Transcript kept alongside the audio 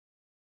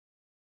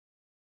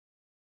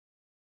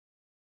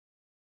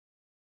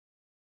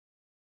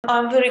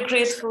I'm very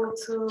grateful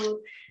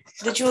to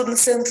the Jordan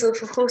Center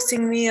for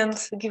hosting me and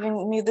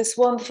giving me this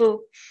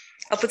wonderful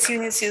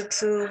opportunity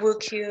to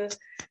work here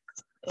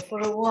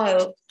for a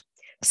while.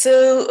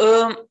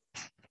 So,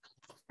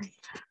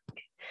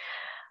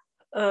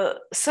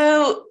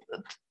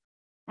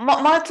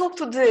 my talk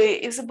today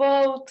is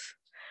about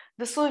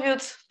the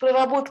Soviet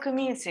Prorabotka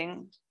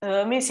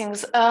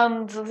meetings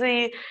and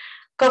the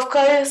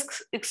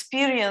Kafkaesque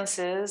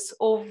experiences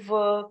of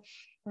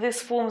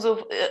these forms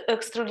of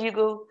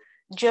extra-legal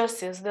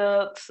justice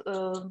that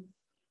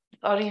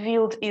are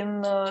revealed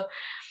in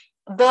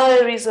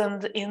diaries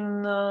and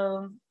in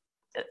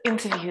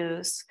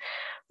interviews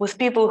with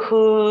people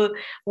who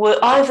were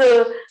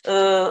either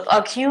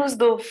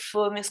accused of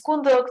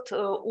misconduct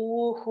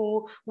or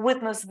who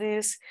witnessed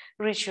these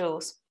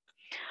rituals.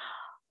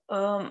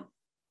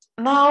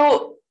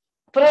 Now,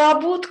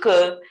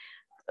 Prorabotka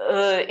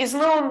is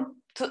known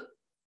to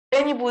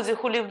anybody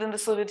who lived in the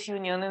Soviet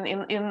Union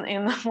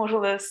in more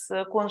or less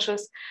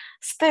conscious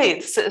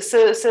state.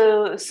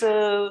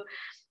 So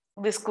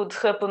this could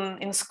happen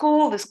in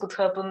school, this could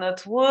happen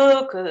at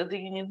work, at the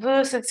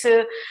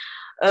university.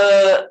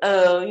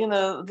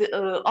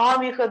 The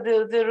army had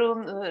their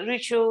own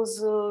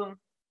rituals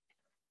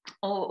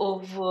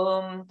of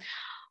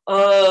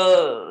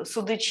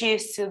суды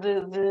чести,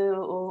 the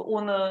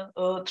honor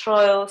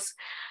trials.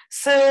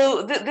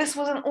 So this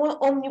was an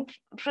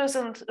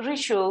omnipresent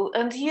ritual,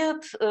 and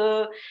yet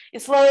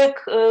it's like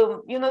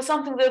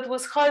something that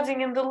was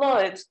hiding in the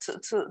light,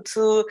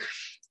 to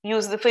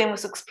use the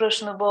famous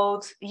expression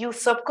about youth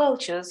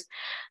subcultures.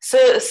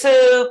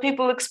 So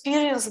people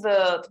experience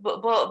that,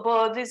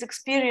 but these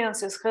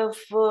experiences have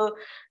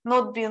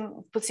not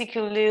been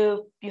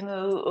particularly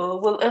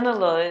well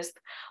analyzed.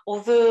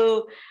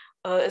 Although,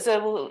 as I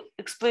will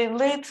explain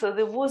later,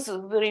 there was a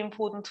very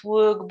important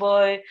work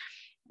by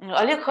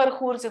Oleg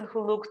Kharkhordin,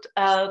 who looked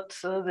at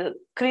the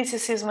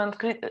criticism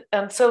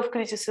and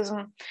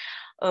self-criticism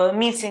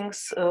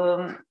meetings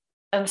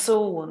and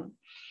so on.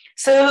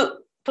 So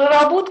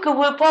Prorabotka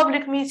were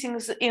public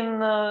meetings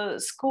in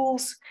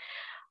schools,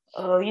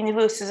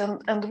 universities,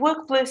 and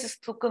workplaces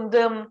to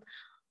condemn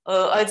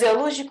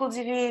ideological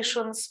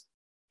deviations,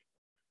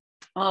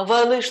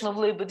 violation of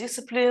labor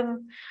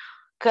discipline.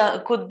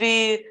 Could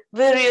be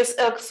various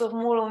acts of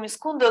moral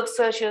misconduct,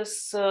 such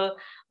as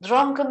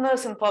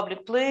drunkenness in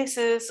public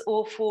places,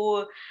 or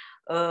for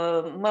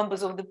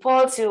members of the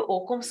party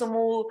or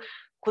komsomol.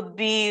 Could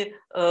be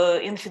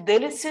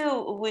infidelity,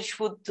 which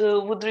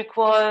would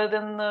require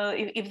then,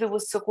 if there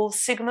was so-called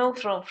signal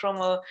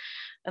from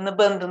an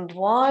abandoned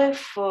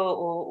wife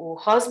or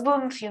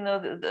husband,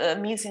 the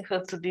meeting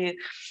had to be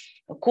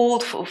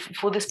called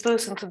for this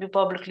person to be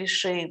publicly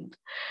shamed.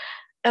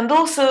 And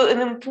also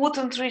an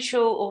important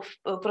ritual of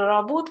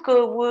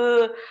Prorabotka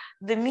were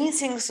the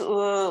meetings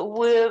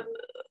where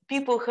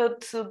people had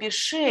to be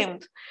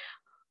shamed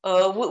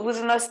with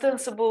an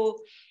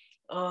ostensible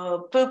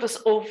purpose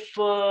of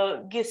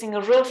getting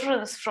a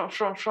reference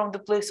from the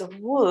place of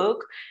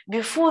work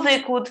before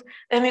they could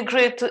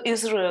emigrate to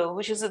Israel,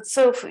 which is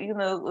itself,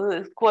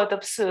 quite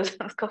absurd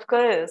and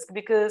Kafkaesque,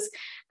 because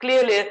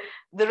clearly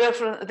the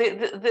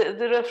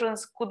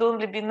reference could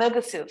only be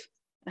negative.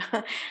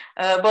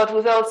 But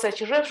without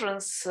such a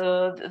reference,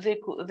 they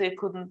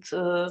couldn't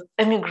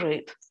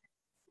emigrate.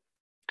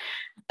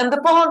 And the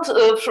part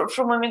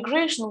from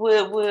immigration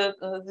where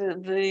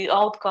the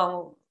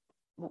outcome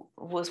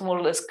was more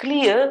or less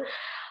clear,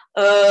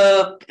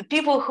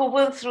 people who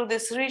went through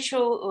this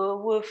ritual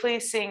were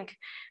facing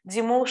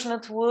demotion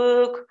at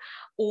work,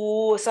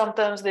 or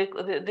sometimes they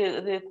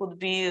could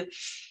be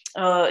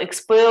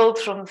expelled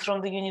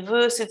from the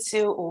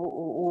university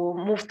or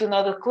moved to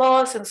another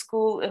class in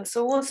school and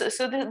so on.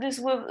 So these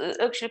were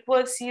actually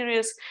quite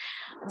serious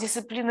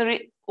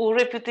disciplinary or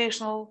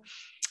reputational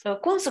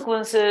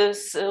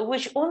consequences,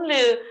 which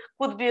only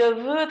could be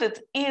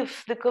averted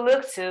if the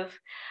collective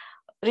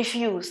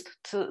refused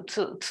to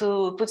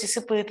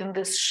participate in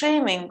this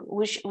shaming,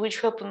 which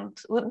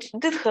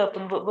did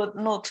happen, but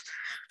not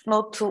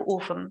too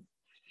often.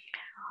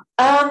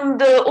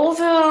 And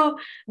although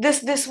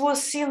this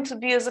was seen to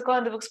be as a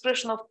kind of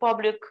expression of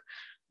public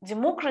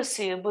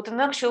democracy, but in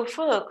actual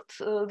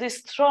fact,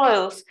 these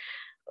trials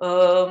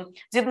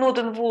did not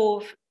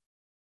involve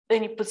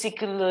any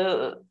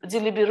particular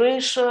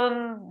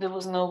deliberation. There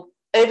was no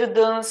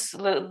evidence.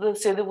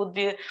 Let's say there would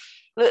be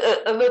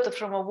a letter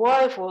from a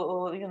wife,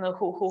 or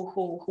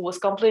who was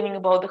complaining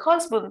about the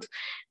husband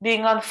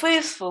being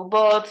unfaithful,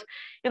 but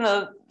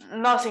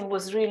nothing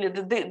was really,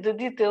 the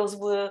details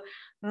were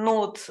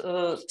not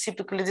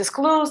typically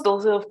disclosed,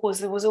 although of course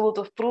there was a lot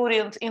of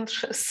prurient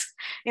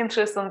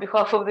interest on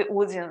behalf of the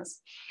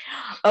audience.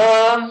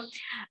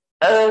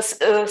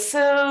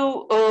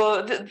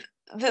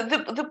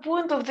 The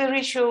point of the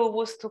ritual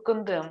was to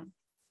condemn.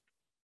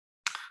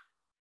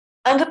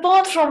 And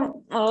apart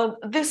from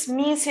these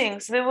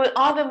meetings, there were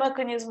other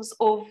mechanisms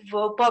of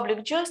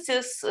public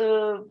justice,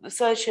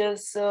 such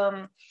as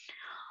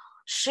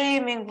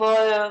shaming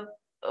via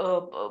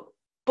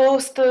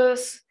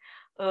posters,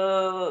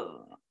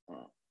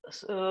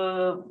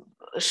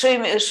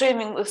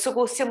 shaming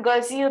so-called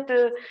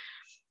стенгазеты,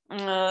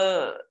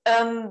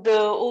 and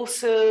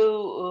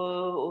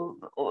also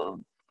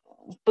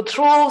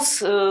patrols,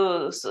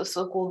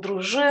 so-called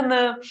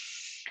дружины.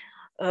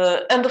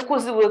 And of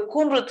course, there were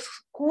comrade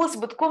codes,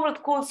 but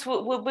comrade codes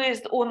were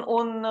based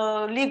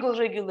on legal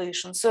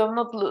regulations. So I'm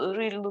not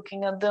really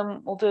looking at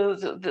them, although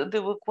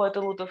there were quite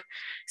a lot of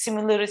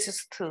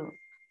similarities too.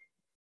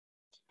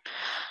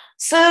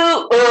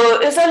 So,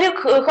 as Oleg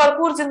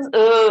Kharkordin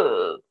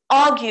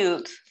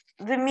argued,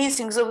 the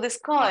meetings of this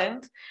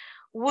kind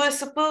were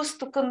supposed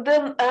to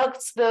condemn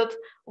acts that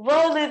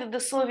violated the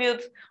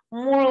Soviet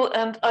moral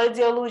and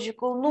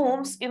ideological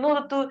norms in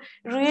order to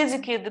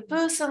re-educate the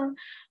person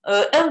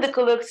and the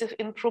collective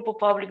in proper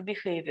public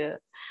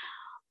behavior.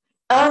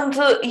 And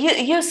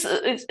yes,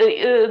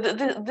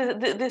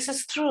 this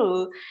is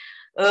true.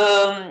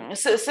 So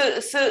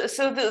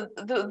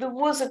there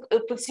was a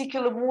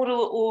particular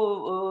moral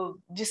or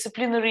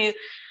disciplinary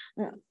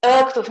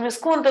act of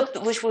misconduct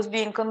which was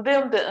being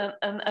condemned,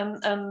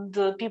 and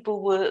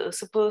people were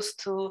supposed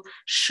to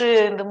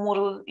share in the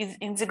moral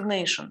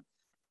indignation.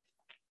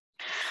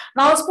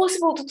 Now it's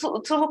possible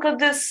to look at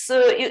this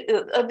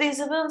at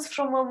these events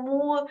from a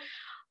more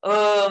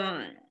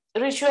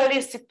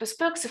ritualistic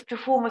perspective,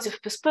 performative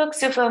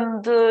perspective,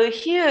 and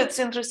here it's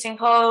interesting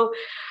how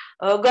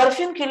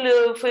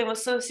Garfinkel,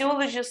 famous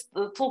sociologist,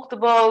 talked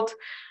about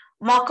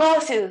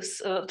McCarthy's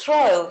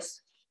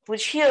trials,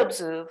 which he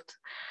observed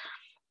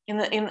in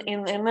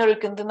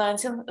America in the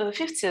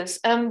 1950s,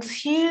 and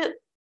he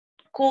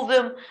called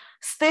them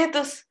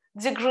status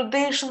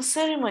degradation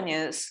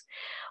ceremonies,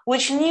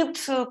 which need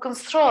to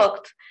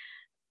construct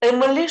a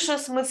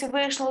malicious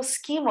motivational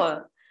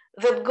schema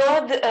that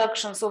guide the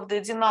actions of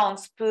the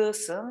denounced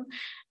person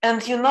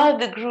and unite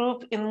the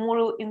group in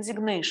moral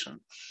indignation.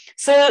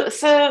 So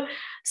it's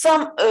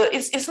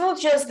not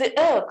just the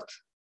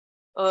act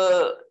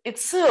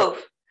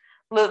itself,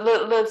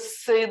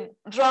 let's say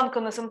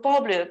drunkenness in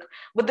public,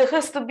 but there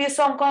has to be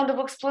some kind of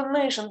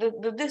explanation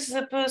that this is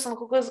a person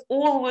who has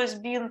always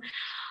been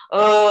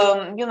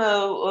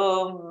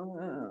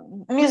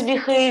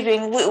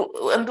misbehaving,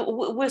 and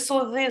we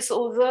saw this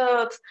or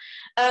that,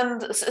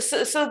 and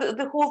so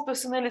the whole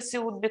personality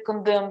would be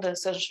condemned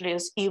essentially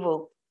as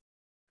evil.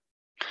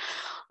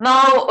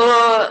 Now,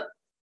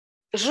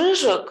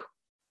 Zizek,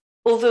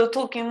 although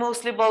talking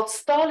mostly about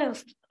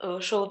Stalin's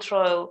show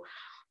trial,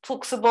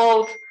 talks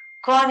about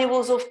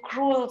carnivals of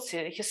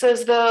cruelty. He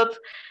says that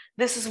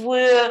this is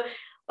where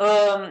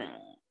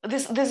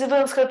these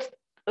events had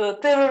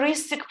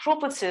terroristic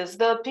properties,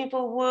 that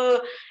people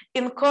were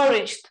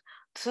encouraged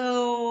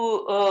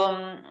to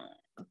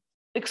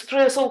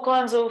express all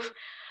kinds of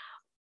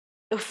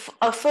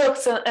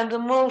affects and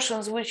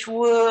emotions which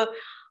were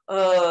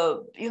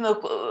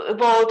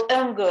about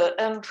anger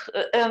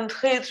and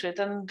hatred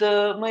and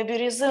maybe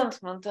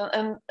resentment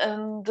and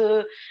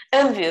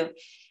envy.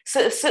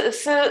 So this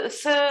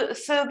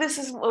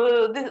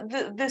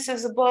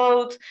is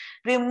about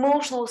the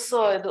emotional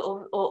side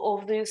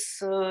of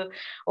these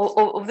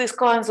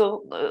kinds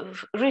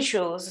of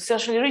rituals,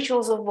 essentially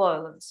rituals of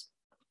violence.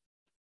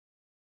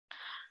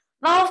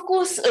 Now, of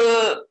course,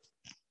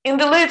 in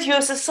the late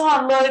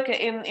USSR, like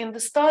in the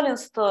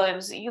Stalin's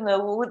times,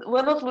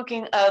 we're not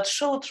looking at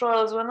show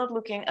trials, we're not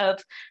looking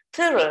at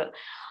terror.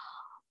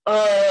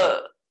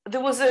 There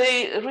was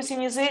a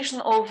routinization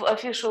of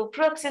official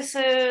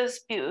practices.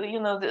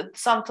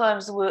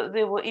 Sometimes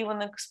they were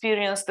even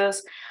experienced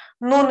as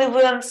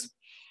non-events.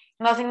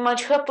 Nothing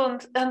much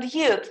happened, and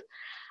yet,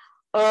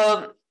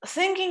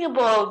 thinking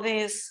about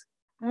these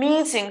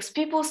meetings,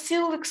 people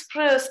still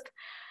expressed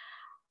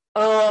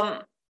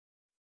a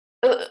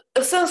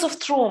sense of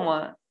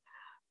trauma.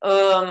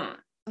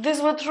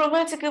 These were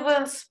traumatic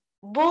events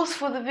both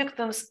for the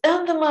victims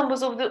and the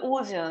members of the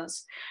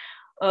audience,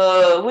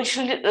 which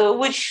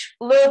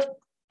led,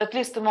 at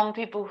least among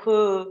people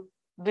who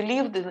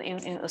believed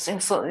in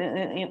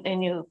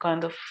any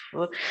kind of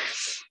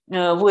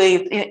way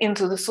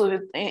into the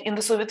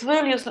Soviet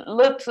values,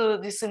 led to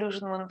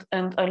disillusionment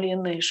and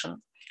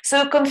alienation.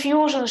 So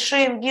confusion,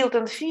 shame, guilt,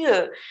 and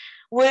fear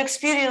were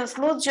experienced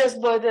not just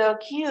by the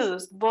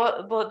accused,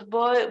 but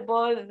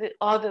by the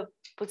other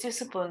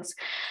participants.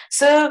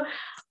 So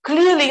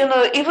clearly,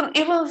 even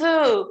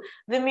though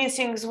the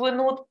meetings were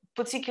not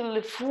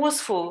particularly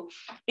forceful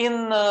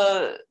in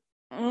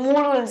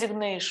moral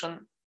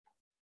indignation,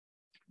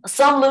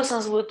 some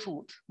lessons were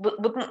taught,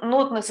 but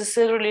not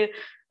necessarily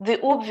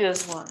the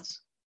obvious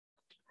ones.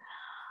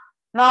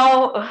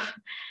 Now,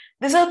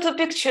 these are two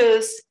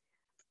pictures.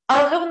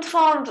 I haven't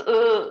found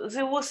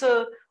the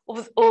author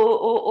of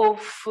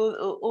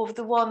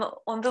the one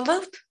on the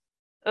left.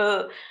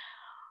 But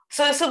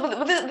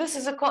this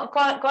is a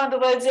kind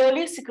of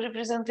idealistic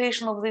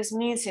representation of these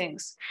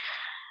meetings.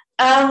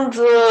 And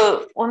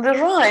on the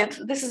right,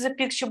 this is a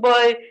picture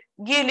by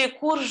Geli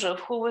Kurzhev,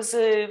 who was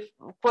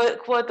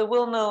quite a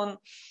well-known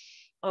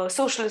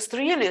socialist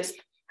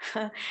realist.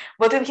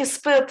 But in his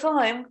spare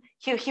time,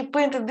 he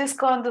painted this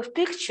kind of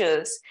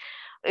pictures.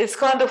 It's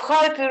kind of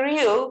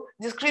hyper-real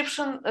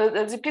depiction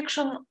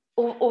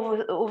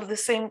of the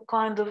same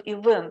kind of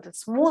event.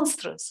 It's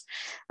monstrous,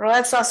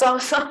 right? So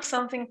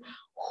something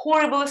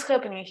horrible is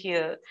happening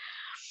here.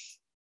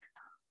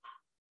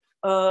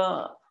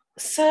 From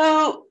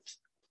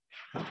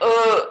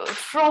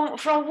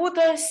what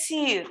I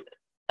see,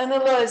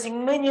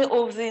 analyzing many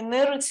of the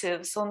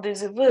narratives on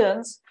these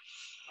events,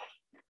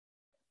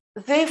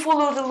 they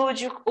follow the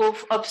logic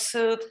of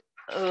absurd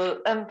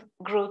and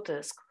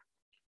grotesque.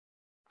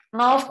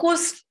 Now, of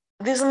course,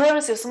 these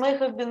narratives may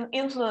have been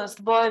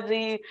influenced by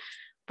the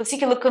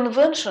particular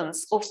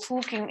conventions of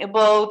talking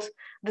about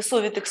the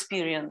Soviet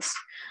experience.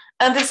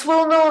 And it's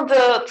well known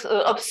that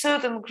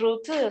absurd and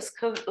grotesque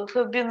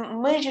have been a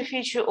major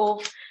feature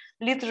of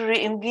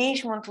literary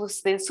engagement with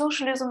state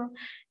socialism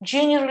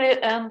generally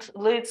and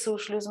late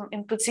socialism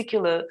in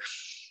particular.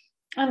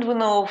 And we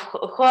know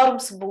of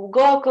Harms,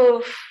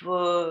 Bulgakov,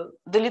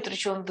 the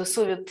literature on the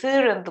Soviet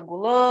terror and the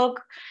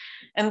Gulag,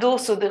 and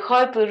also the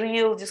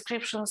hyper-real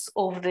descriptions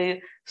of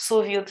the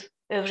Soviet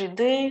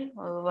everyday,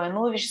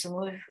 Vainovich,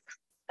 Zinoviev,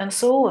 and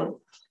so on.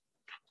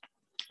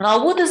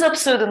 Now, what is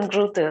absurd and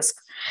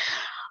grotesque?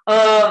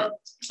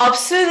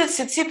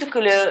 Absurdity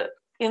typically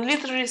in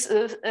literary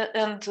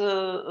and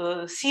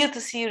theater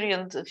theory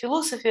and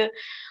philosophy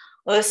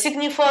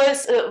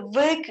signifies a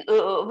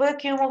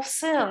vacuum of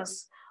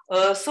sense,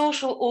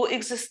 social or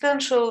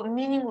existential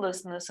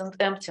meaninglessness and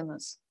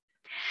emptiness.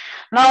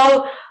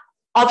 Now,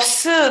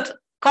 absurd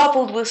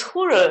coupled with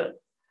horror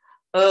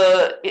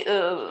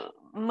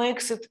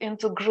makes it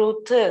into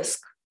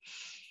grotesque.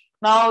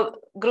 Now,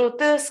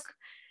 grotesque,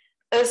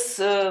 as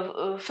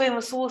a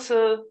famous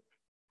author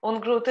on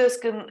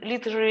grotesque in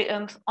literary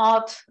and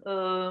art,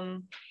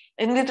 in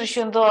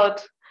literature and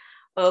art,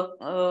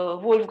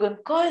 Wolfgang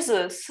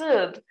Kaiser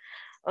said,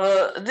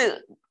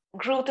 the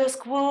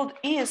grotesque world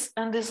is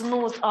and is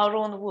not our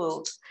own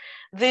world.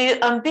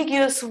 The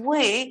ambiguous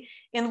way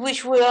in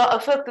which we are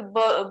affected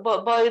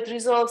by it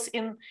results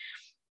in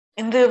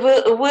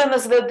the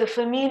awareness that the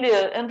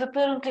familiar and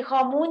apparently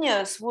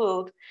harmonious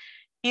world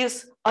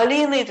is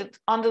alienated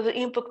under the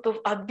impact of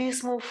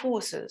abysmal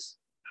forces,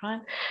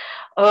 right?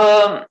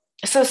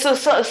 So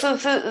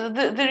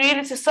the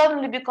reality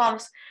suddenly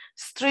becomes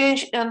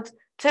strange and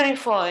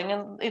terrifying,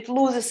 and it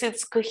loses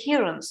its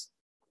coherence.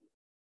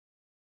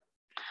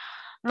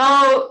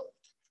 Now,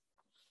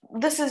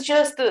 this is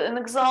just an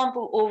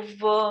example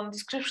of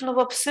description of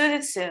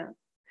absurdity.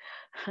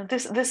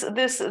 This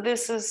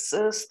is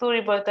a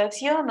story by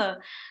Tatiana,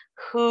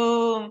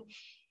 who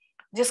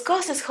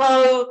discusses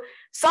how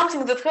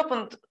something that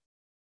happened,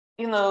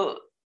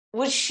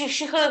 which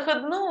she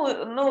had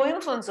no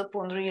influence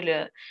upon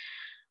really,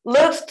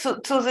 led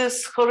to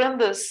this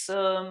horrendous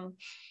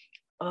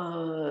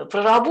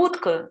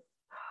Prorabotka.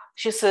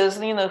 She says,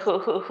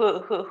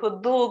 her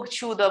dog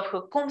chewed up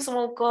her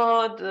Komsomol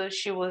card.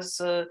 She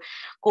was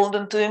called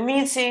into a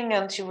meeting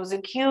and she was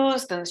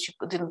accused and she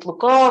didn't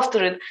look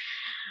after it.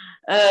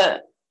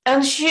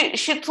 And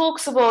she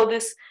talks about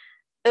this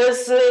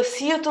as a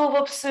theater of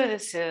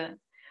absurdity.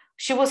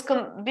 She was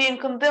being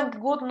condemned,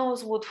 God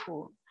knows what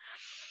for.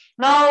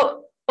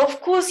 Now,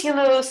 of course,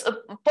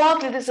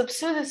 partly this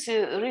absurdity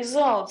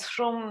results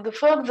from the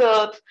fact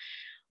that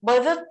by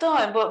that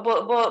time,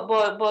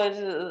 by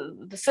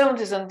the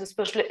 70s and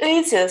especially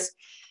 80s,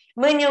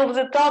 many of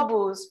the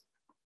taboos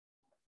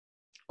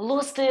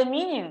lost their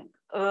meaning.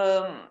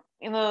 They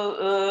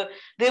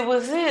were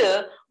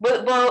there,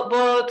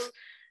 but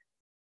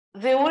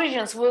the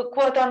origins were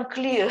quite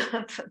unclear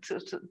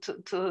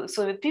to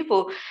Soviet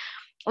people.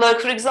 Like,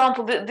 for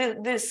example,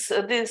 this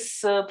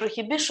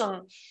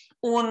prohibition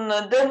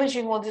on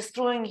damaging or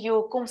destroying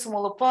your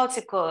Komsomol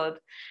party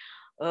card.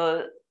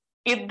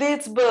 It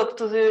dates back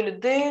to the early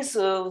days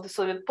of the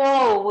Soviet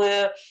power,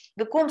 where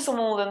the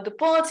Komsomol and the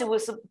party were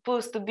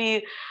supposed to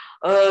be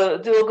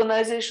the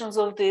organizations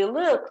of the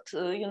elect,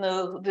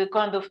 the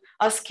kind of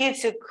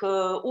ascetic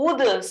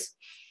orders,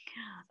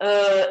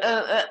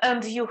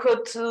 and you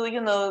had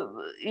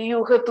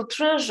to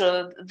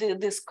treasure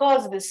these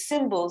cards, these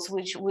symbols,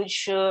 which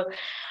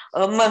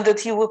meant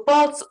that you were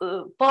part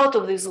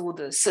of these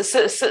orders.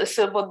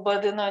 But by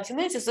the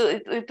 1980s,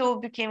 it all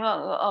became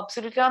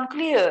absolutely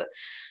unclear.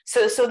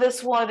 So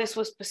that's why this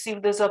was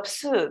perceived as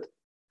absurd.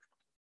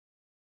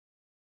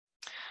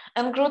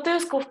 And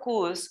grotesque, of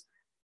course,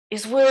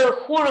 is where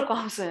horror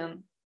comes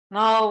in.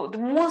 Now, the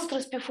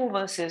monstrous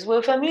performances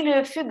where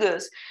familiar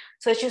figures,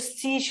 such as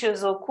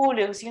teachers or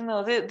colleagues,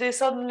 they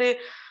suddenly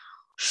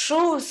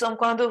show some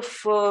kind of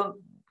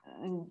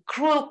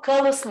cruel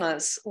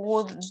callousness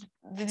or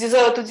the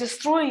desire to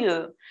destroy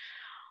you.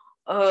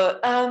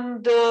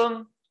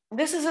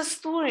 This is a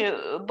story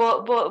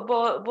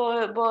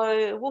by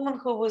a woman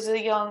who was a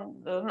young,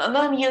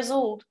 9 years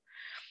old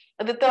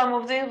at the time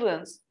of the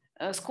events,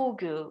 a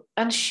schoolgirl.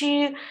 And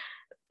she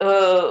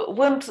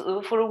went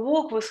for a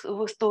walk with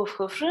two of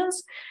her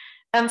friends,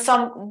 and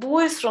some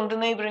boys from the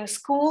neighboring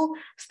school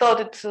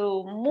started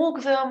to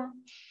mock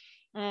them.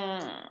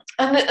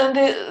 And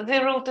they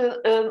wrote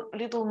a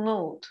little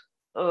note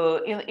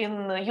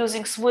in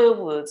using swear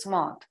words,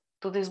 mad,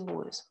 to these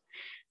boys.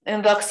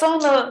 And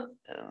Oksana,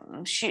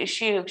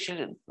 she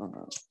actually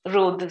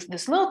wrote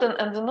this note,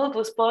 and the note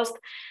was passed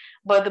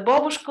by the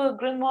babushka,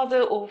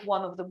 grandmother of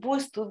one of the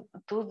boys, to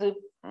the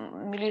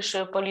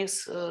militia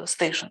police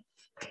station.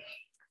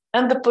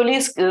 And the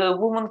police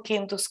woman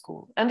came to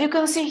school. And you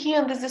can see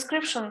here in this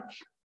description,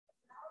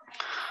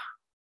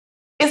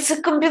 it's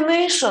a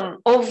combination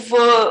of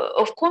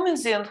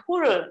comedy and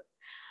horror,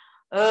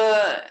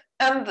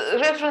 and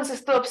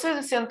references to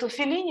absurdity and to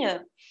Fellini.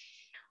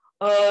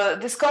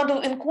 This kind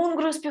of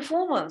incongruous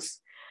performance.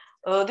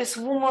 This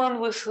woman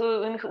with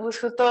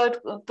her tight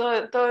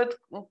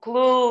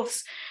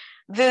clothes,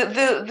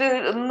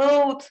 the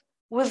note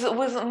with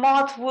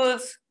mud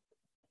words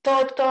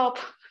typed up.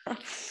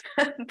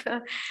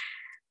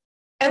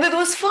 And it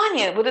was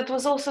funny, but it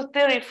was also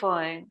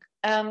terrifying.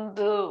 And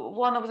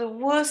one of the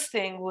worst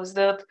things was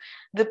that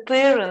the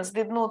parents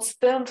did not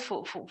stand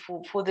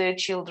for their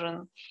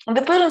children. And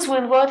the parents were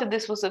invited.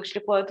 This was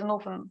actually quite an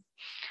often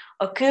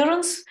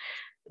occurrence.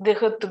 They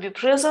had to be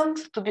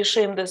present, to be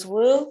shamed as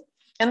well.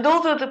 And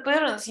although the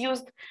parents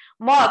used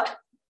mud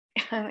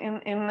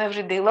in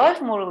everyday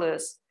life, more or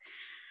less,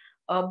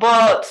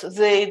 but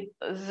they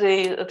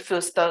at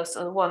first,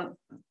 one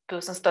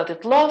person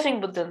started laughing,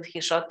 but then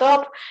he shut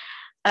up.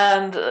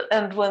 And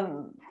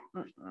when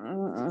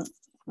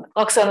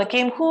Oksana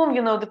came home,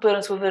 the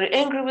parents were very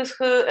angry with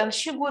her, and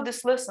she got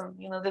this lesson,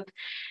 that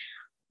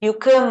you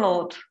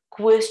cannot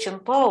question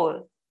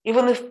power,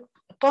 even if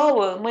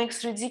power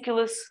makes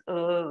ridiculous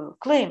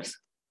claims.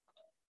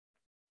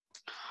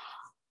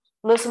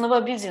 Lesson of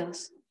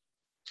obedience.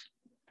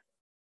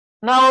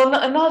 Now,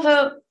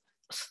 another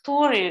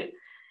story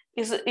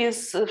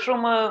is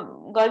from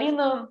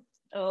Galina.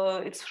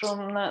 It's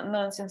from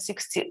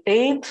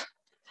 1968.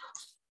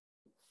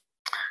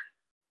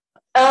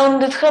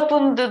 And it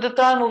happened at the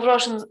time of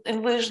Russian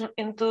invasion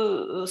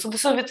the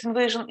Soviet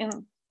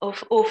invasion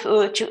of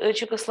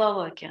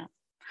Czechoslovakia.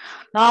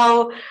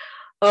 Now,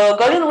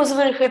 Galina was a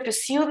very happy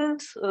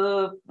student,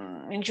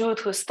 enjoyed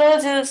her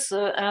studies,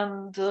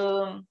 and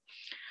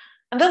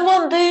then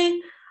one day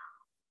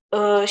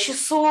she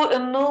saw a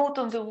note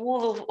on the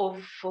wall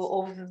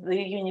of the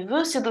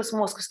university, this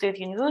Moscow State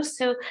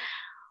University,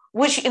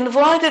 which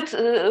invited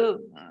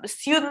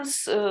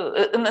students,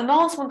 an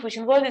announcement which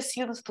invited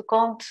students to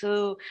come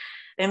to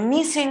a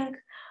meeting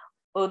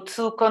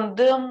to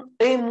condemn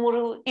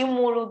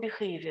immoral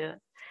behavior.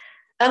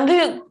 And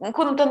they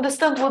couldn't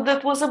understand what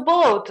that was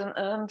about,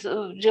 and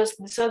just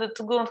decided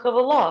to go and have a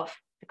laugh,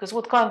 because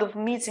what kind of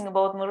meeting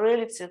about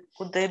morality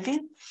could there be?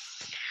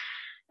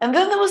 And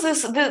then there was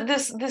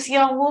this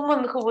young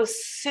woman who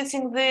was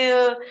sitting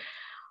there,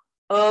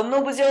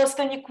 nobody asked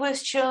any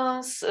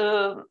questions,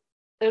 a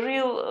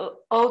real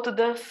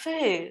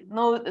auto-da-fe,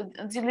 no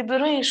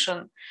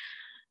deliberation.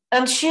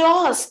 And she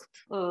asked,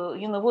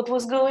 what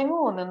was going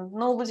on, and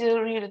nobody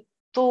really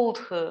told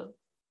her,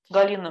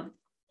 Galina.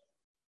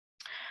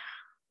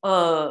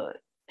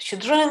 She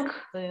drank,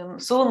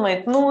 soon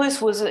made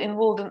noise, was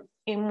involved in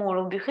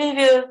immoral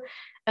behavior,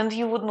 and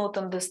you would not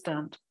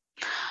understand.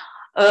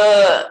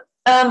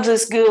 And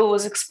this girl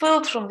was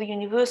expelled from the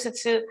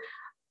university,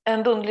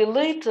 and only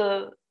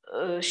later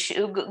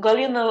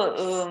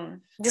Galina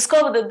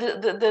discovered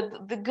that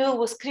the girl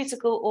was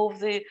critical of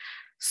the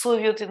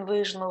Soviet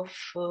invasion of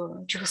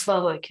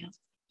Czechoslovakia.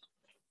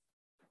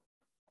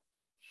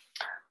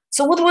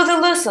 So what were the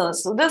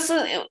lessons? That's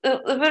a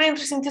very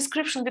interesting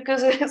description,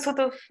 because it's sort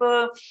of,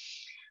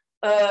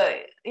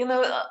 I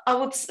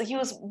would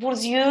use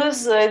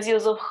Bourdieu's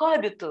ideas of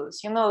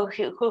habitus, her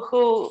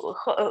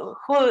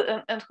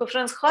and her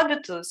friends'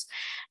 habitus,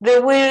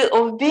 their way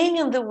of being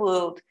in the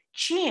world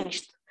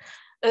changed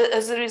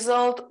as a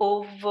result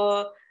of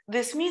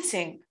this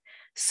meeting.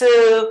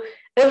 So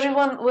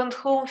everyone went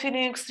home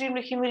feeling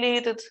extremely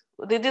humiliated.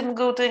 They didn't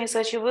go to any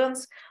such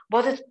events,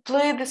 but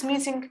this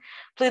meeting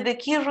played a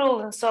key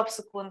role in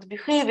subsequent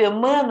behavior,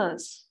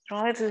 manners,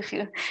 right? If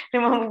you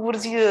remember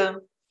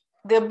Bourdieu,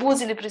 their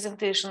bodily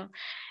presentation,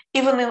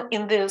 even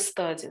in their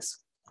studies.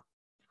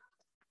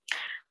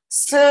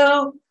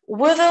 So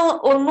whether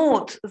or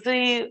not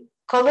the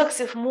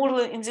collective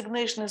moral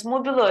indignation is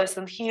mobilized,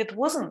 and here it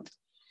wasn't,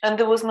 and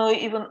there was no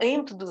even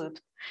aim to do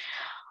it,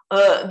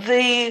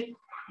 the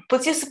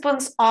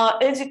participants are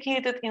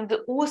educated in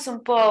the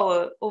awesome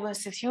power of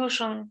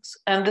institutions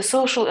and the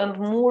social and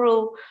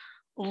moral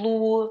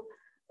law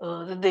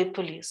that they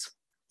police.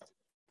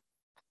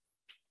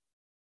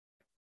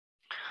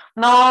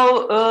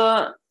 Now,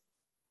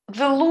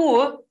 the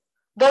law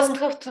doesn't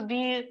have to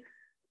be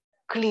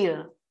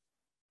clear.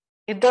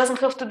 It doesn't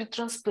have to be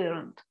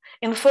transparent.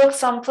 In fact,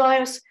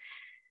 sometimes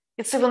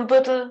it's even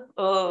better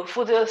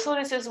for the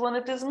authorities when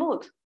it is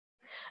not.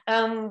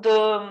 And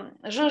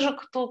Zizek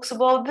talks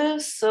about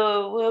this.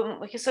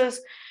 He says,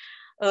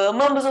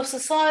 members of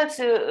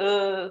society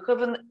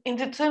have an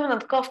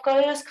indeterminate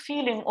Kafkaesque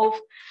feeling of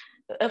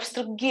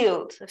abstract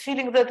guilt, a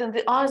feeling that in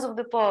the eyes of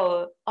the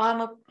power, I'm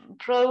a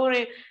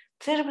priori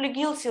terribly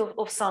guilty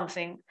of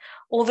something,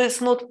 although it's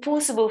not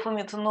possible for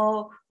me to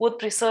know what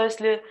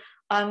precisely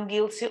I'm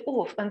guilty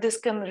of. And this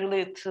can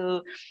relate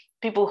to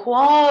people who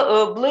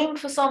are blamed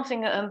for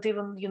something, and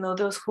even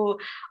those who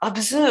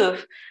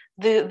observe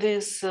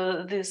these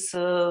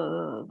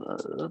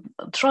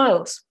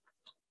trials.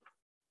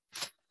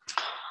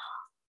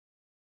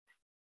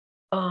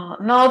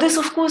 Now, this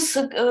of course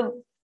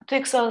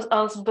takes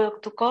us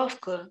back to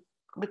Kafka,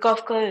 the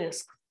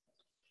Kafkaesque.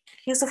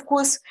 He's of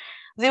course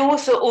the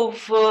author of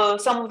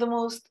some of the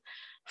most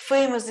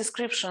famous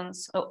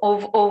descriptions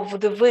of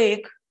the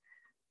vague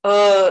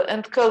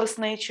and careless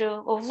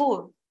nature of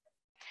law.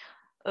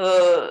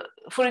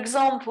 For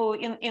example,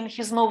 in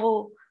his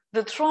novel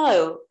The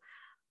Trial,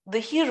 the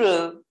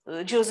hero,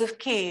 Joseph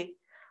K.,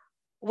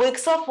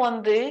 wakes up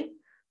one day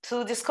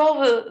to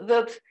discover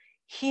that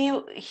he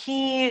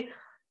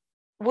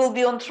will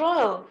be on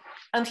trial,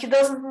 and he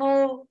doesn't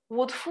know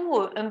what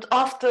for. And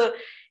after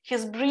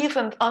his brief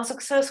and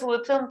unsuccessful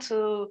attempt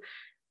to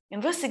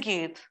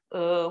investigate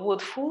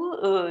what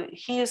for,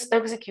 he is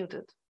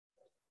executed.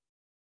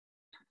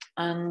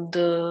 And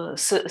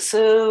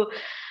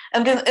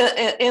and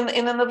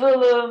in a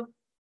novella,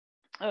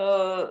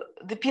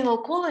 The Penal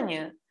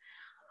Colony,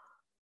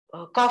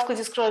 Kafka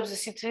describes a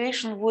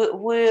situation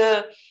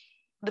where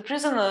the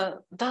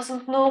prisoner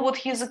doesn't know what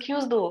he is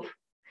accused of.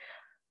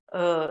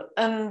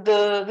 And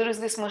there is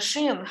this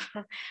machine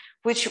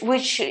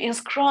which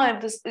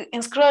inscribed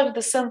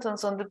the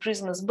sentence on the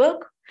prisoner's back,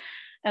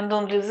 and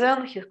only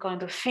then he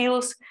kind of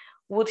feels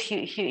what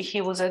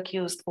he was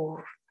accused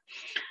of.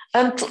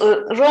 And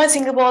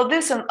writing about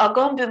this, and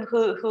Agamben,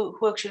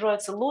 who actually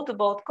writes a lot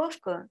about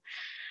Kafka,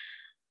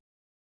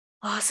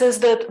 says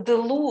that the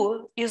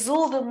law is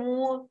all the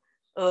more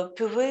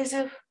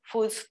pervasive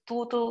for its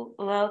total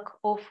lack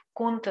of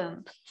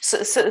content. So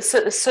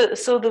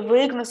the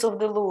vagueness of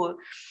the law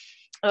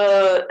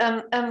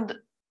and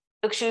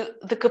actually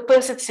the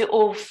capacity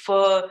of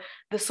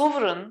the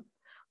sovereign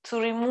to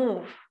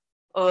remove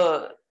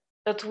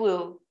at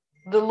will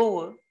the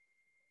law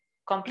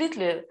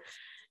completely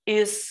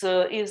is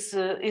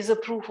a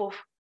proof of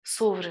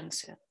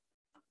sovereignty.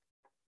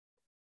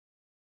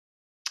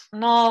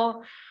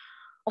 Now,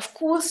 of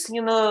course,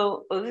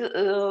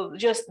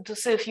 just to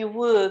say a few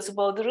words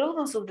about the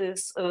relevance of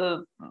this,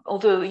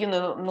 although,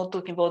 not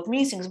talking about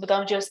meetings, but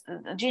I'm just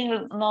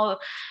generally now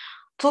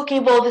talking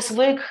about this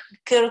vague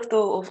character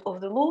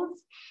of the law.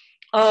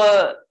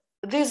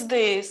 These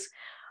days,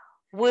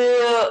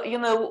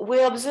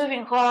 we're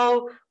observing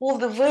how all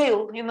the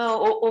veil,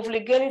 of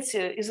legality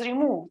is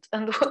removed,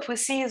 and what we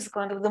see is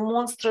kind of the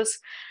monstrous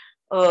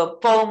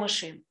power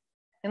machine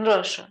in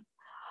Russia.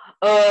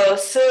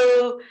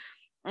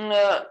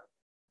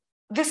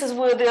 This is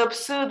where the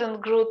absurd and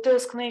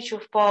grotesque nature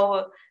of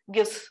power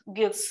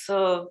gets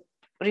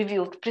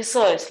revealed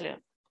precisely.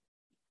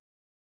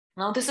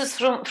 Now, this is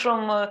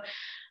from a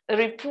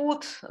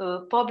report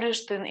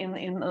published on a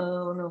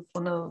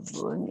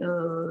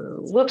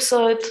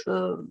website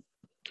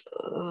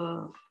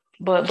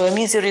by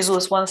Media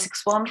Resource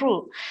 161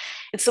 Rule.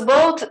 It's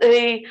about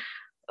a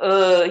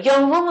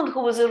young woman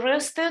who was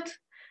arrested.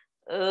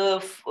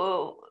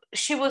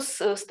 She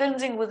was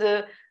standing with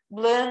a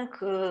blank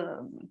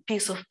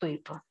piece of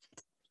paper.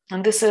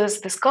 And this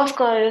is this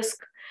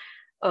Kafkaesque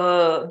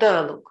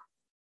dialogue.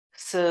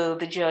 So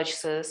the judge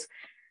says,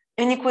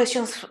 "Any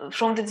questions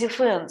from the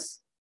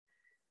defense?"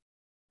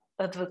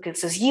 Advocate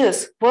says,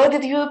 "Yes. Why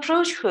did you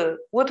approach her?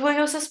 What were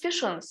your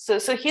suspicions?"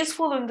 So he's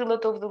following the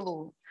letter of the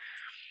law.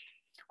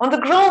 "On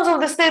the grounds of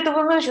the state of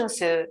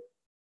emergency,"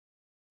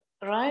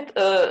 right?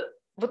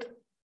 But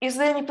is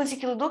there any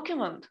particular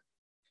document?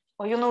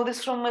 Or you know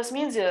this from mass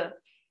media?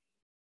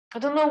 I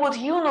don't know what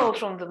you know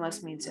from the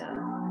mass media.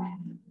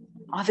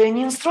 Are there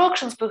any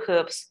instructions,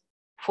 perhaps?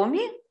 For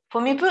me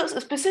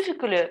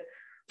specifically,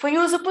 for you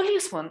as a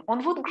policeman,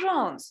 on what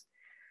grounds?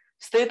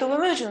 State of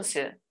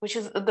emergency, which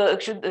is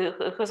actually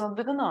has not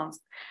been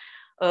announced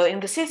in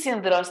the city,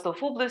 in the rest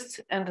of oblasts,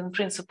 and in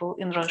principle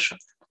in Russia.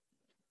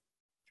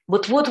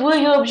 But what were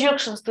your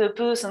objections to a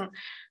person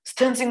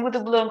standing with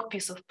a blank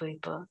piece of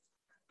paper?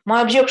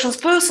 My objections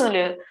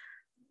personally,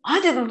 I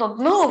did not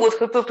know what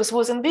her purpose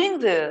was in being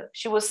there.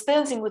 She was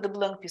standing with a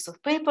blank piece of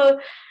paper,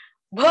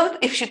 but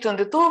if she turned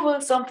it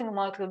over, something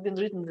might have been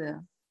written there.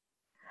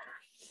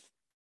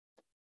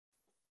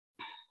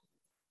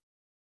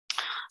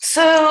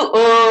 So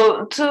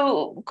to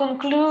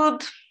conclude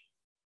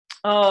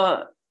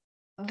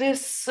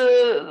this,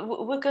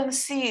 we can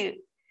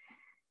see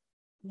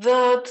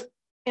that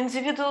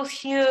individuals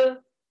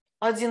here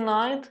are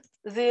denied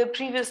their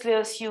previously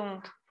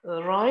assumed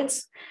rights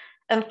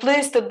and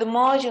placed at the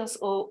margins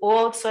or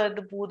outside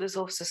the borders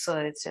of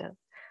society.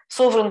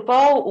 Sovereign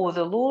power or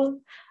the law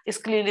is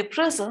clearly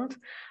present,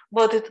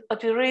 but it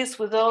operates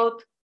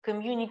without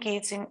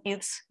communicating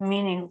its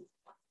meaning.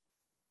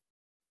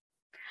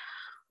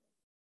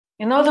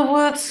 In other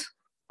words,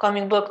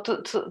 coming back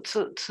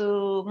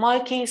to my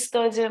case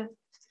study,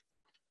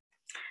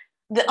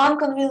 the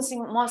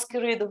unconvincing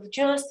masquerade of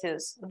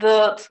justice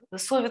that the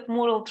Soviet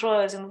moral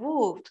trials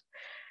involved,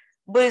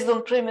 based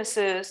on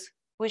premises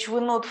which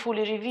were not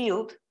fully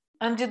revealed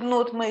and did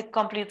not make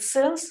complete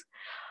sense,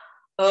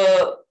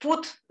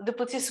 put the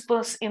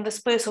participants in the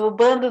space of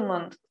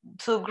abandonment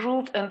to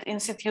group and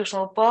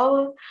institutional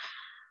power,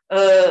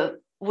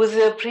 with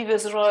their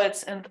previous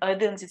rights and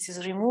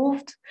identities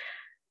removed,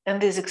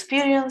 and this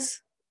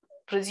experience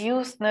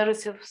produced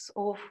narratives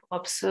of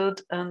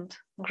absurd and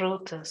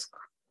grotesque.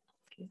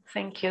 Okay,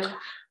 thank you.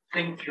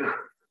 Thank you.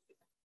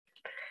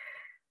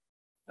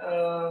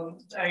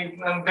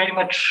 I'm very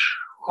much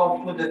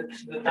hopeful that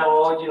our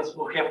audience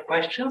will have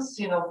questions,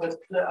 but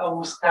I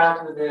will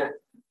start with a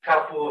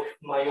couple of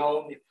my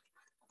own, if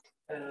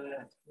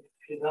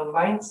you don't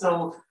mind.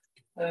 So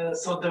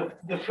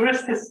the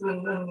first is,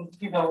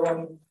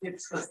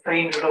 it's a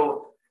strange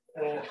role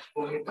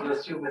for me to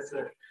assume as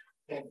a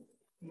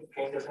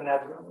kind of an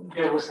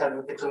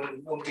advocate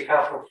on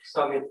behalf of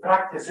Soviet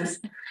practices,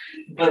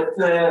 but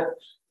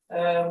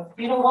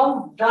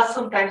one does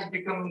sometimes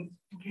become,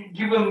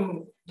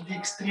 given the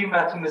extreme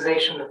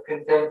atomization of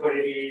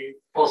contemporary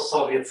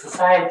post-Soviet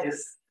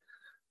societies,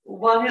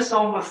 one is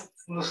almost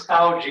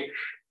nostalgic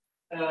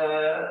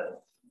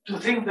to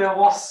think there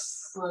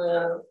was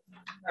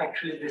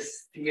actually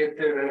this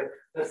theater,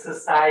 a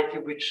society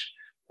in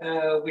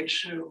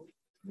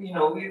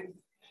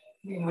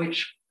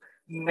which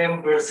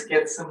members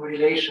get some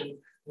relation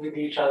with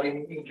each other,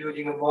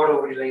 including a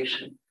moral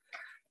relation.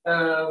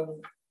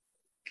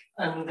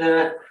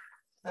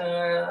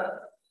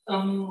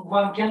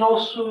 One can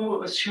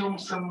also assume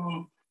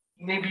some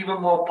maybe even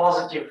more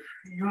positive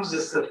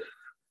uses of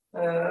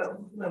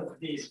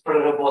these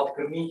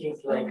Prorabotka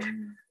meetings, like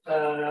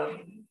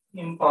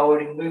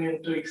empowering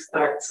women to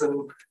extract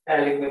some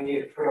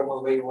alimony from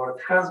a wayward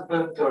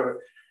husband, or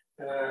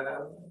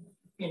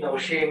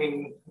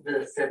shaming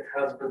the said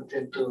husband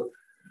into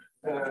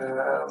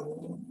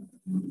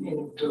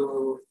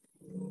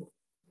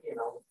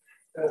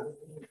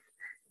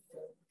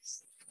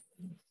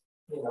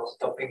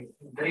stopping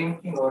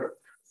drinking or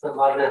some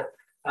other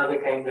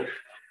kind of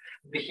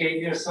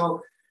behavior.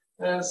 So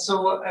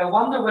I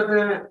wonder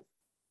whether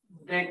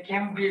there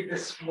can be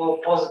this more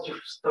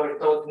positive story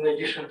told in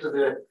addition to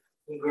the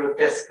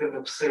grotesque and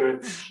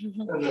absurd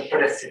and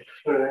oppressive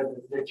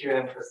that you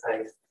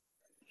emphasized.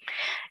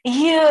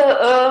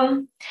 Yeah,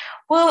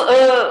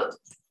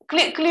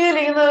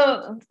 clearly,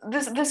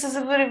 this is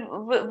a very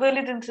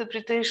valid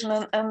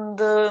interpretation, and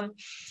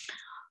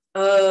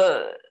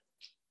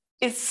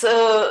it's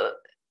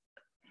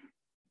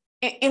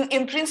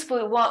in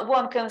principle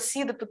one can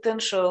see the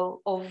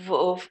potential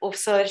of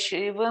such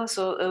events,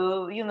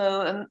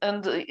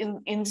 and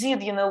indeed,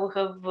 we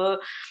have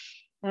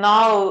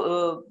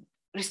now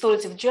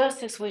restorative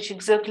justice, which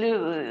exactly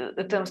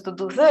attempts to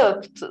do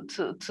that,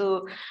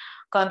 to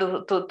kind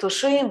of to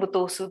shame, but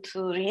also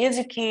to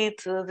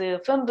re-educate the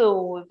offender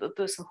or the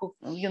person who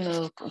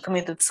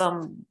committed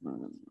something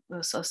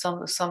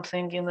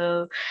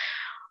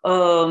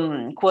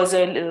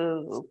quasi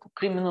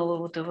criminal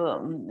or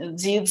whatever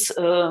deeds,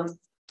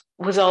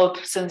 without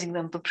sending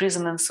them to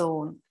prison and so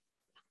on.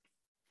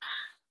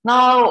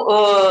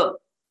 Now,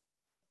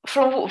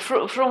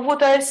 from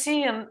what I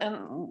see and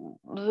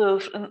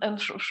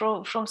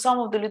from some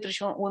of the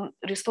literature on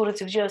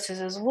restorative justice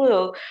as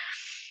well,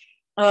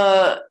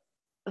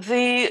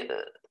 the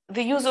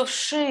use of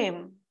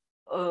shame,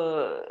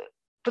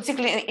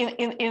 particularly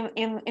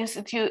in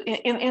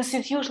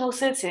institutional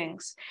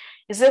settings,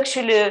 is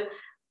actually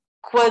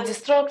quite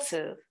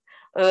destructive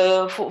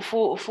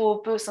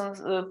for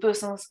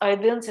person's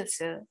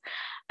identity.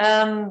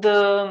 And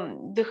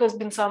there has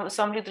been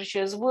some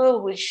literature as well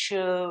which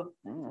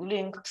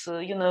linked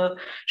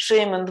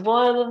shame and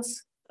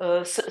violence.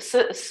 In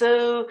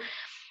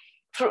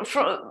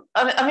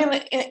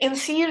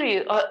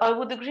theory, I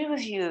would agree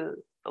with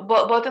you,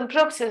 but in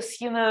practice,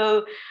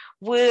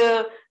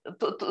 where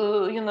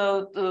in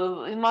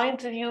my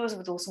interviews,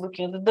 but also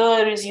looking at the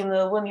diaries,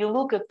 when you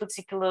look at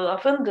particular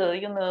offender,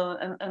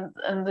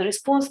 and the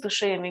response to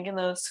shaming,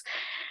 it's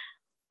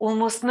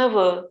almost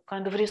never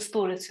kind of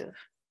restorative.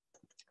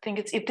 I think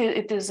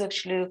it is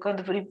actually kind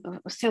of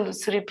still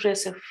it's a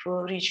repressive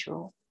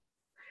ritual.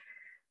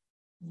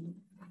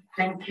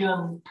 Thank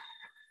you.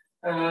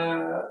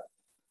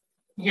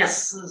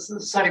 Yes,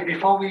 sorry,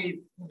 before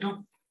we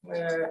do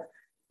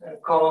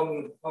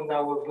call on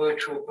our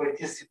virtual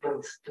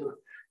participants who's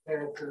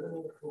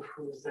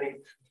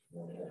raised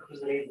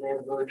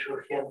their virtual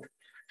hand,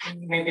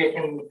 maybe I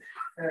can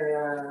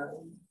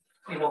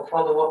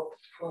follow up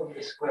on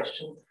this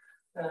question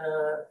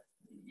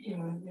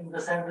in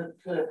the sense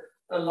that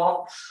a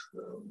lot,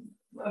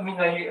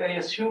 I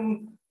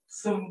assume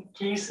some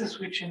cases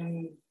which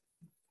in,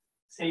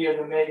 say,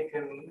 an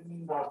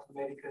North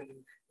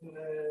American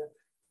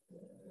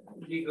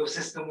legal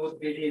system would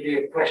be really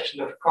a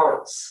question of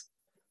courts,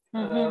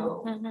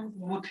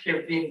 would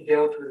have been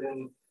dealt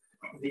within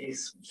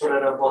these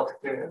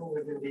Prorabotka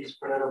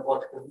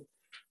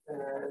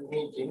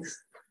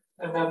meetings.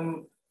 And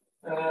I'm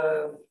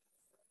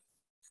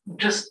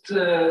just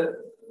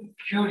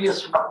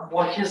curious,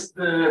 what is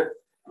the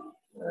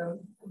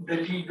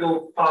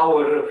legal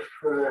power of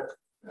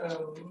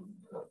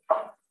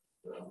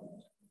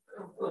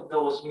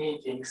those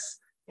meetings?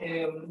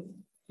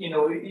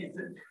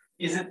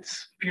 is it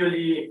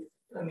purely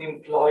an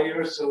employer?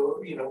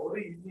 So, you know,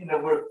 in a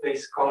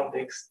workplace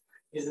context,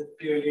 is it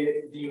purely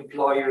the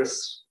employer's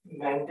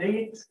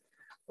mandate,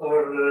 or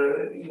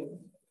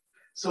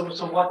so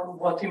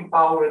what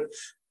empowered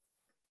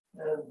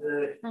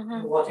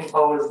what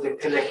empowers the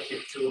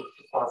collective to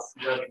pass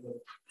judgment?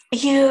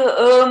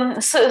 Yeah.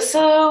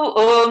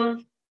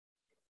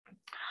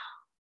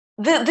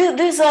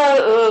 These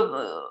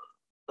are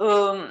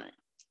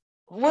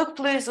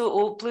workplace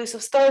or place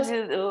of study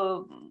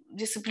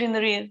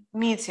disciplinary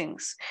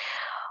meetings.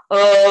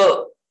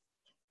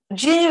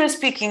 Generally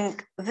speaking,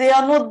 they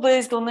are not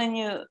based on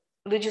any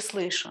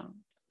legislation.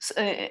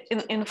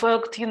 In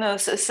fact, you know,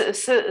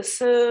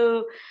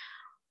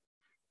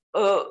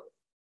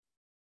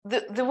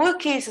 there were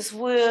cases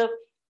where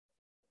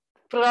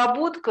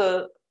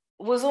Prorabotka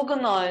was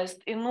organized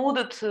in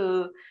order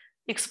to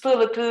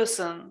expel a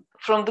person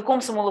from the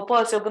Komsomol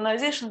Party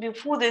organization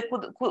before they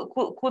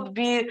could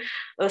be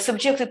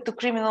subjected to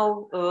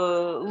criminal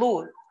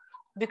law,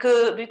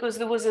 because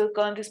there was a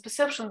kind of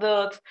perception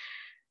that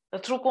a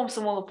true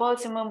Komsomol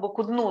Party member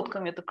could not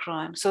commit a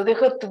crime, so they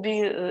had to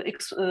be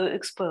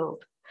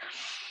expelled.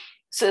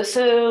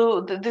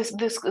 So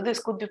this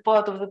could be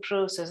part of the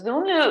process. The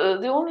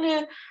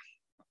only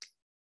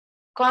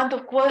kind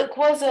of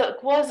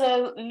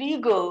quasi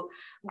legal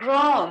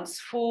grounds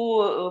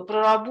for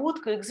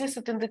Prorabotka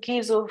existed in the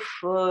case of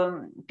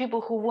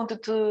people who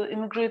wanted to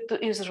immigrate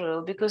to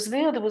Israel, because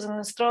there was an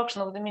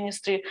instruction of the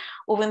Ministry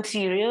of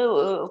Interior,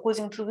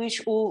 according to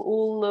which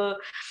all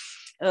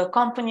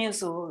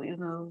companies or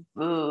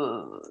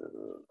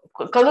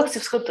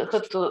collectives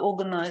had to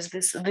organize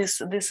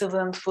this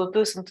event for a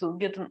person to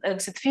get an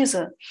exit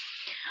visa.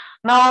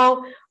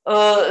 Now,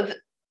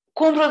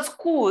 Conrad's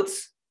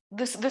courts,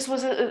 this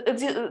was a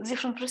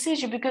different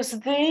procedure, because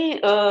they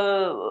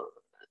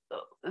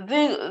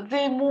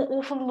more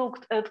often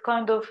looked at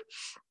kind of,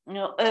 you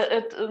know,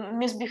 at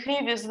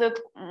misbehaviors that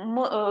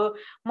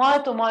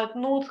might or might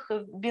not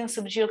have been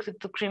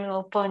subjected to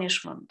criminal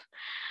punishment,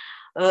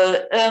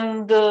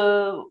 and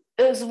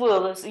as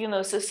well as, you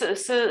know, so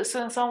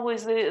in some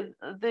ways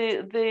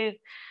they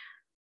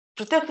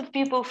protected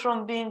people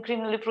from being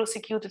criminally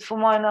prosecuted for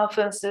minor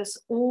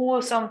offenses,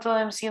 or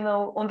sometimes, you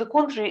know, on the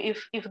contrary,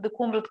 if the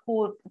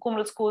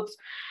Comrades Courts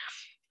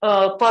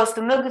passed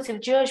a negative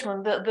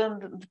judgment, then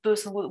the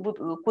person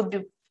could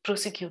be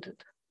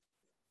prosecuted.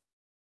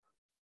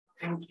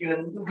 Thank you.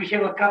 And we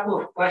have a couple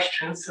of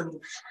questions,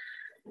 and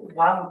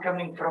one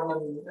coming from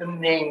an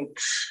unnamed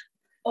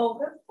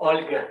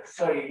Olga.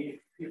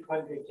 Sorry, if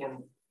Olga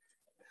can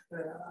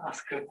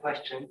ask her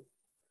question.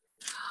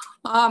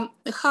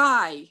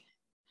 Hi.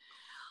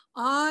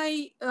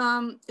 I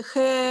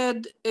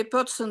had a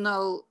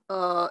personal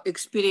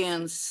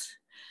experience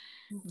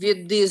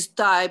with this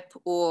type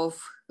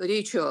of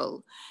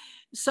ritual.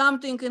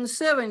 Something in the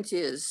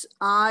 70s,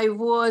 I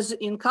was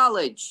in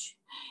college,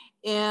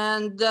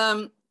 and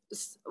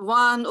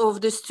one of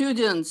the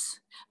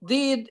students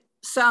did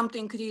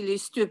something really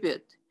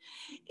stupid.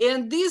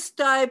 And this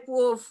type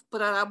of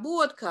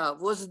Prorabotka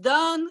was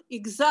done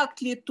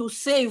exactly to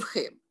save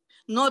him,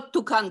 not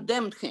to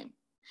condemn him.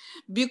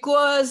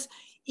 Because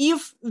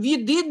if we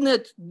did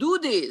not do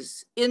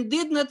this and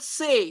did not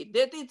say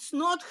that it's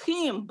not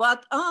him,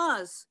 but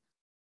us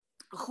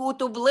who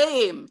to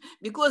blame,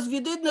 because we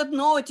did not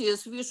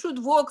notice, we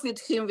should walk with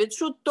him, we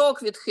should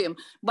talk with him,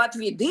 but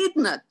we did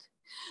not.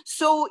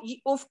 So,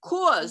 of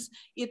course,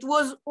 it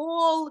was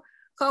all,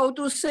 how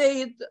to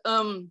say it,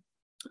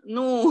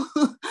 no,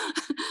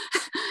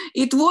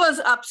 it was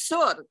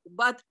absurd,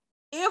 but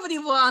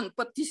everyone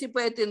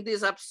participated in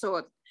this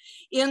absurd.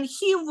 And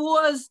he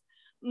was,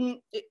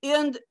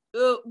 and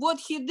what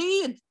he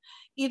did,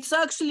 it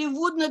actually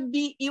would not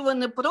be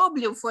even a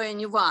problem for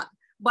anyone.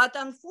 But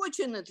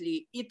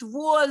unfortunately, it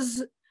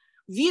was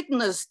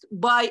witnessed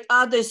by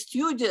other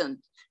student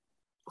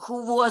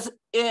who was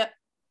a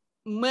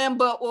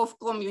member of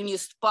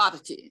Communist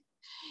Party.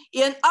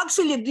 And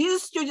actually,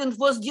 this student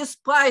was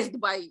despised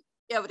by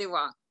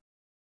everyone,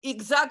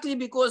 exactly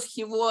because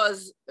he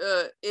was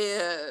a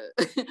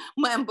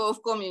member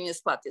of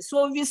Communist Party.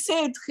 So we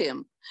saved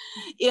him,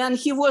 and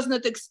he was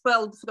not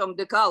expelled from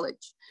the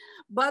college.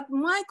 But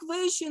my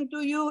question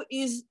to you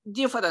is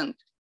different.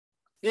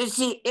 You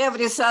see,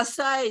 every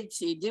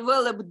society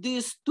developed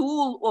this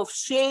tool of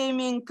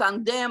shaming,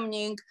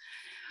 condemning.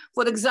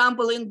 For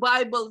example, in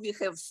Bible, we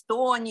have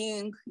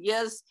stoning,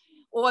 yes,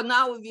 or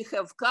now we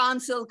have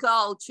cancel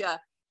culture.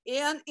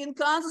 And in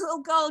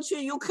cancel culture,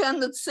 you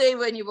cannot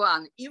save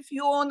anyone. If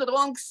you're on the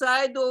wrong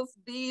side of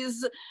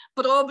this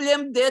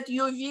problem, that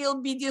you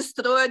will be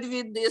destroyed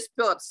with this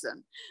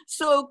person.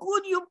 So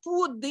could you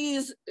put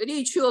this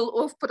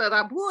ritual of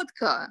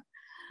Prorabotka,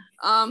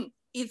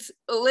 it's,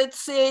 let's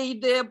say,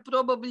 they're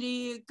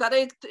probably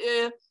correct,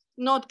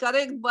 not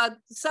correct, but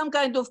some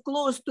kind of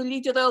close to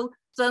literal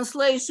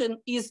translation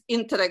is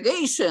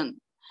interrogation.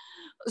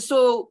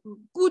 So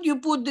could you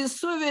put this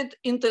Soviet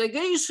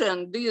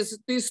interrogation,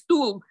 this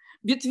tool,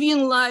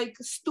 between like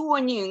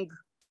stoning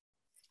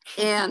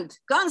and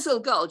cancel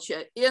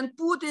culture and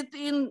put it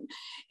in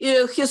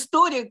a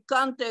historic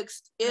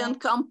context and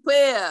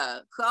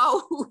compare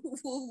how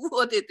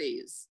what it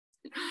is.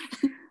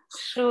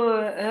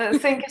 Sure.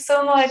 Thank you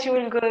so much,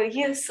 Olga.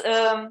 Yes,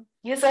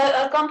 yes,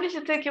 I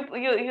completely take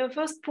your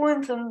first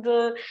point, and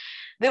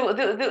there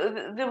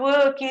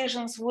were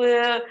occasions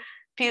where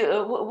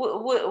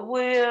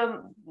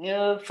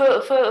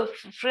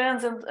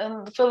friends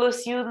and fellow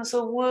students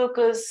or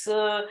workers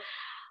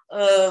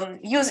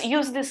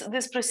use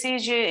this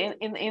procedure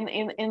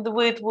in the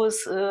way it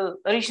was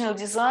originally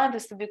designed,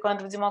 as to be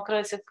kind of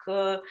democratic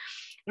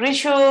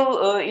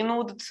ritual in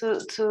order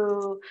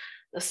to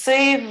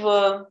save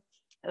one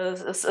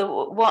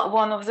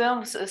of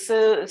them.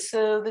 So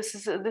this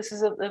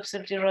is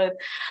absolutely right.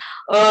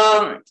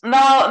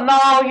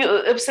 Now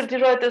you're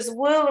absolutely right as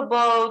well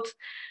about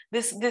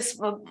this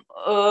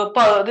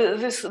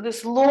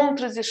long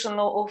tradition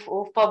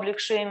of public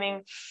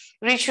shaming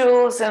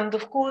rituals, and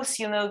of course,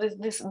 you know,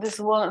 this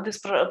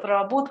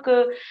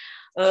Prorabotka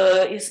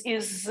is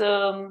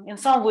in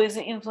some ways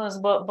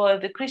influenced by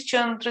the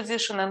Christian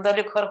tradition, and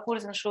Oleg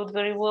Kharkhurzin showed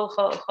very well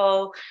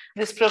how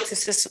these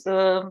practices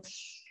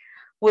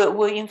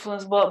were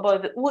influenced by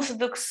the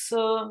Orthodox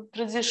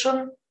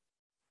tradition.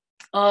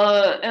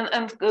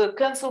 And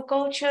cancel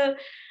culture,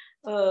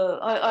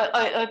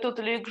 I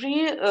totally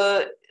agree.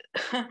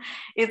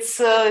 It's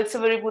a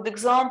very good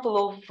example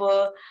of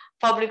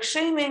public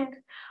shaming,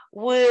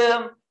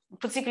 where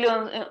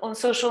particularly on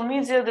social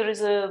media there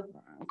is a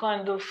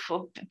kind of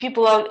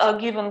people are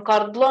given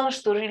carte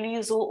blanche to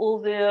release all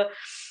their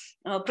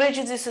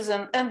prejudices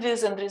and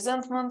envies and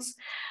resentments.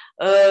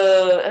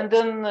 And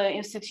then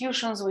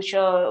institutions which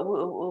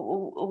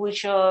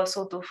are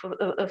sort of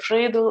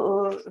afraid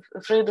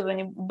of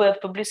any bad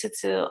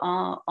publicity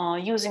are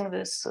using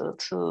this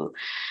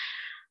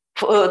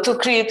to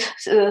create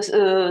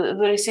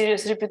very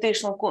serious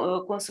reputational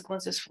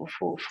consequences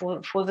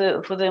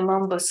for their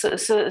members.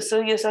 So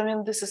yes, I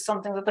mean, this is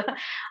something that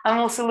I'm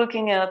also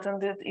looking at,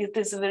 and it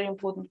is a very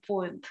important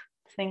point.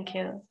 Thank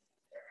you.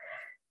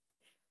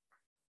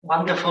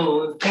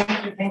 Wonderful.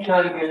 Thank you,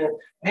 Olga.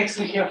 Next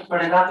we have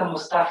Renata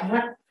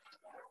Mustafina.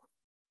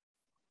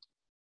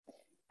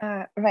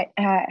 Right.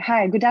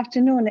 Hi, good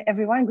afternoon,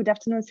 everyone. Good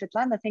afternoon,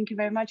 Svetlana. Thank you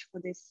very much for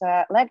this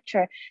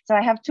lecture. So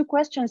I have two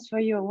questions for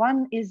you.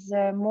 One is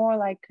more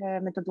like a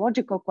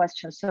methodological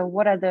question. So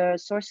what are the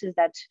sources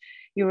that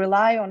you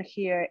rely on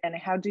here, and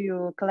how do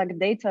you collect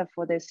data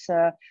for this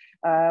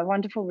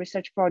wonderful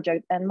research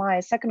project? And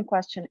my second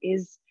question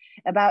is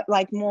about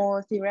like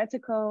more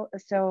theoretical.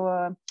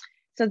 So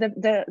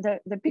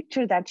the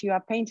picture that you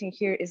are painting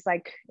here is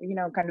like, you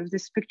know, kind of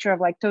this picture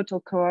of like total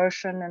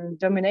coercion and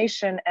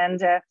domination,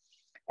 and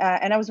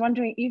I was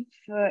wondering if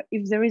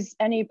there is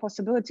any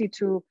possibility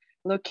to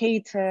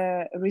locate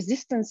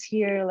resistance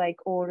here, like,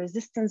 or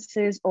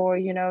resistances, or,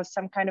 you know,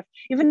 some kind of,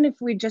 even if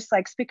we just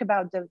like speak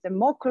about the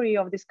mockery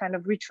of this kind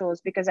of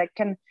rituals, because I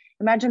can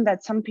imagine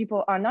that some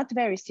people are not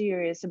very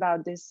serious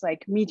about this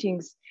like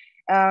meetings.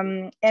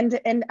 And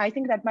I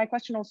think that my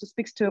question also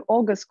speaks to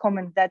Olga's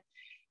comment that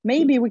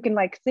maybe we can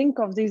like think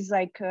of these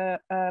like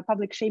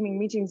public shaming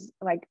meetings,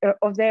 like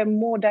of their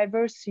more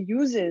diverse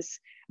uses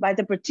by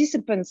the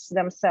participants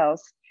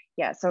themselves.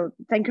 Yeah, so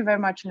thank you very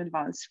much in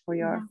advance for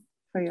your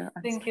answer.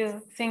 Thank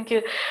you.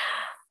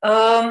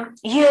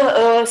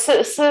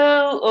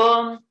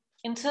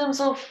 In terms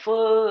of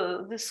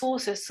the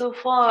sources, so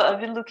far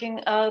I've been looking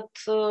at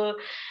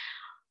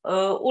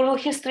oral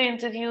history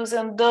interviews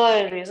and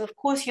diaries. Of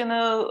course, you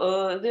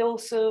know, they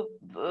also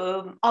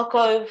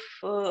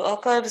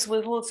archives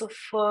with lots of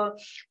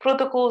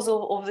protocols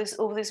of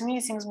these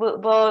meetings,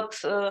 but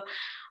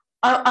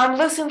I'm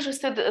less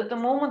interested at the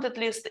moment, at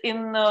least,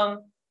 in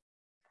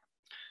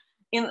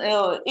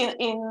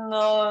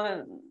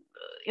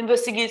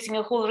investigating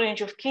a whole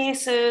range of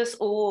cases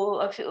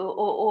or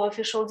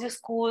official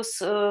discourse.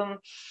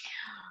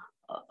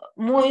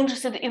 More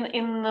interested in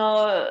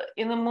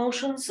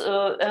emotions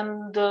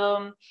and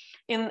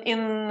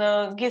in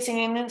getting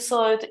an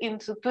insight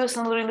into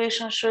personal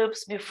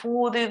relationships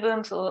before the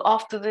event or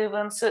after the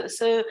event.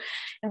 So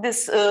in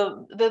this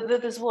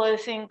that is why I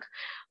think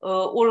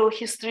oral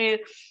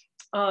history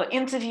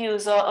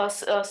interviews are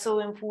so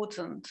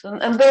important,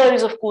 and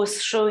diaries, of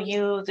course, show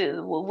you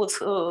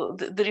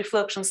the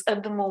reflections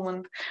at the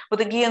moment,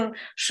 but again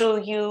show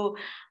you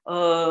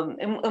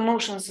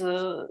emotions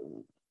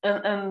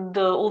and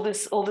all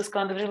this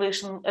kind of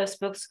relational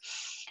aspects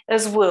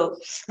as well.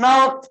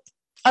 Now,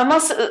 I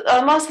must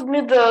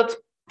admit that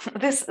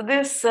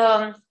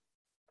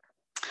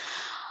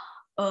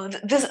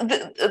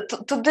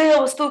today I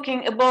was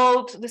talking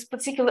about this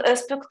particular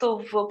aspect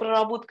of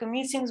Prorabotka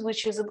meetings,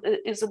 which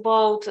is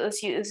about,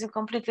 as you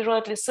completely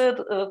rightly said,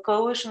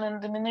 coercion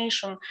and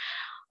domination.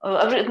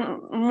 I've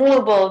written more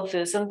about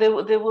this, and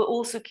there were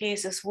also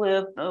cases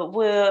where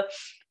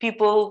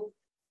people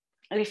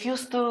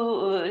refused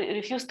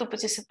to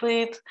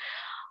participate,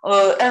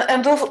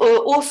 and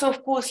also,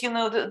 of course, you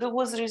know, there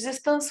was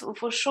resistance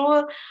for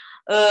sure,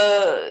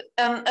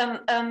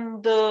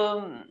 and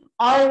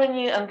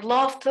irony and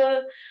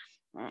laughter,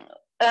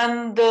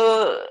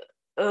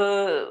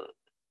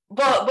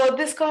 but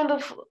this kind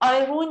of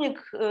ironic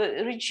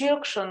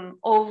rejection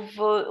of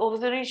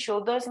the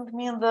ritual doesn't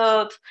mean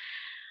that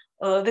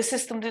the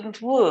system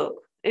didn't work.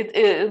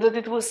 That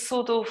it was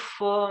sort of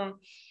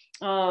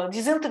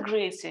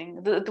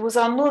disintegrating. It was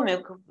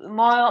anomic.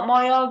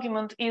 My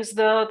argument is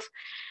that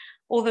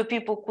all the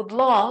people could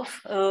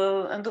laugh,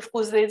 and of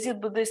course they did,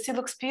 but they still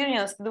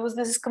experienced. There was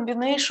this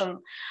combination,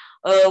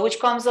 which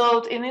comes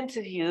out in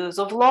interviews,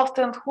 of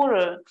laughter and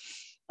horror,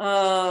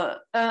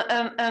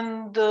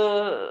 and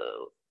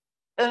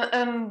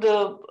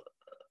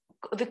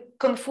the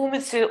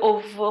conformity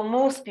of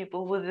most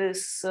people with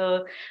this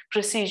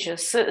procedure.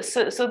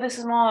 So this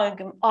is my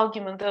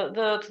argument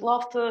that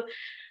laughter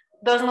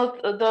does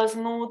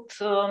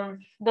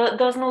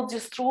not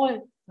destroy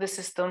the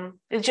system.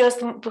 It just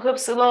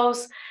perhaps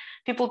allows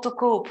people to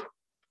cope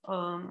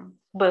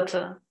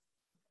better.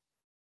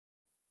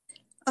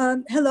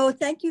 Hello,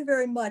 thank you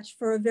very much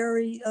for a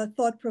very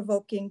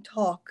thought-provoking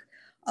talk.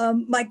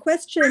 My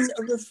question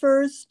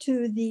refers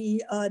to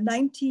the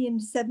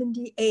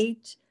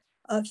 1978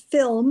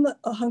 film,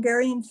 a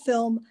Hungarian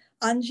film,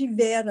 Anji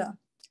Vera.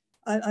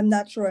 I'm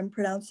not sure I'm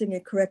pronouncing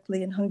it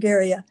correctly in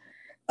Hungarian,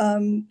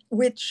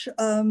 which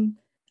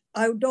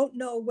I don't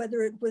know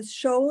whether it was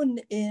shown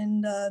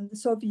in the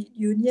Soviet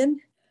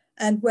Union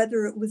and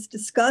whether it was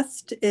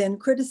discussed in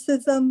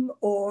criticism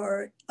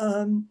or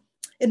in,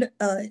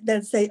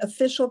 let's say,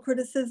 official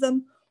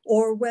criticism,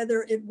 or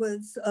whether it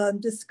was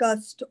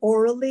discussed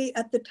orally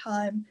at the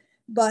time.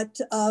 But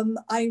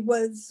I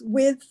was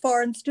with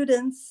foreign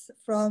students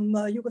from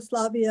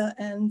Yugoslavia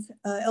and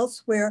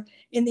elsewhere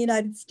in the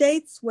United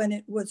States when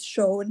it was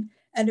shown,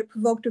 and it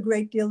provoked a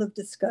great deal of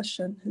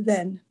discussion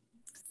then.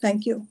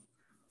 Thank you.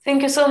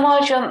 Thank you so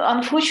much. And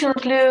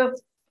unfortunately,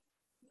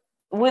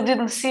 we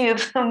didn't see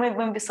it.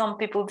 Maybe some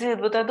people did,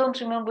 but I don't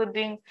remember it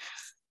being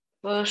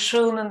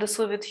shown in the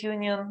Soviet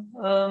Union.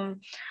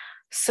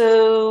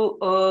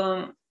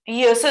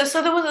 Yeah,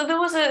 so there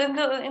was in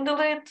the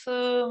late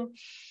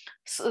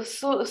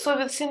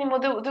Soviet cinema,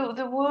 there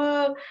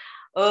were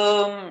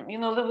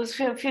there was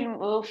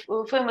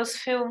famous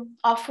film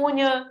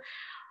Aphonia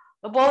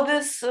about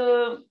this,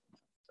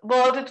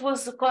 but it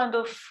was a kind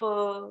of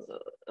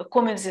a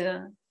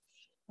comedy.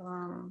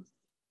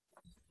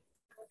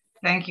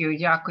 Thank you,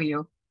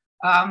 Yakuyu.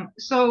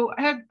 So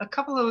I had a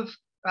couple of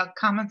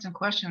comments and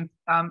questions.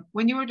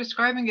 When you were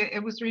describing it,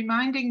 it was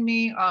reminding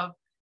me of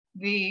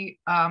the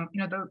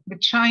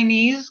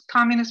Chinese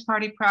Communist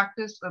Party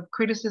practice of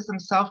criticism,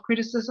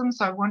 self-criticism.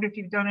 So I wonder if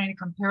you've done any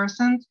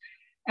comparisons.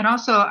 And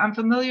also, I'm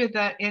familiar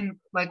that in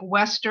like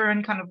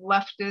Western kind of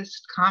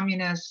leftist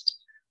communist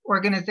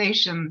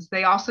organizations,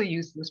 they also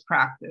use this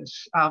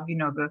practice of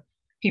the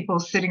people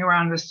sitting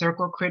around in a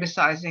circle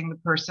criticizing the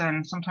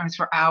person, sometimes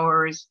for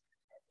hours.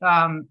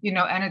 And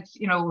it's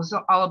it was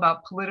all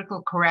about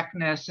political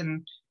correctness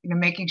and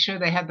making sure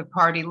they had the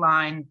party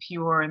line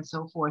pure and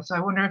so forth. So I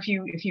wonder if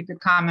you could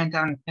comment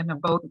on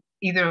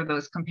either of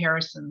those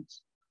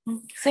comparisons.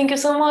 Thank you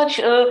so much.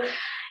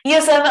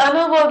 Yes, I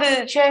know about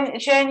the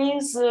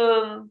Chinese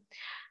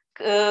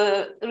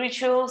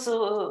rituals.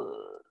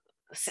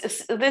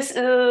 This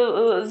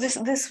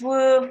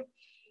were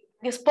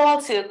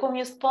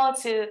Communist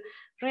Party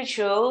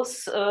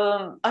rituals.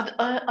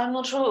 I'm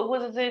not sure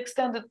whether they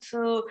extended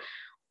to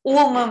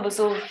all members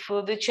of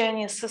the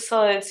Chinese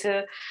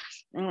society,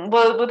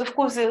 but of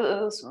course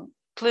there's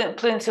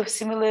plenty of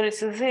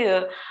similarity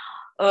there.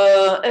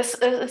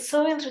 It's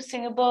so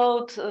interesting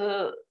about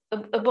the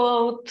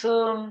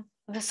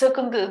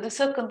second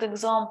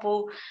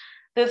example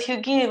that you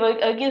give.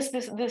 I guess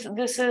this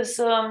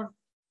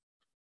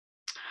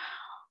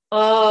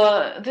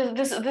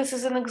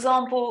is an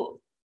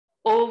example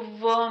of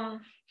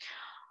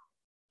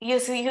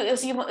yes,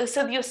 as you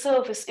said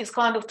yourself, is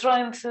kind of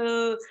trying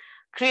to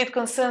create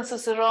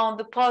consensus around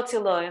the party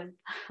line,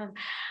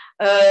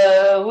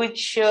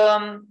 which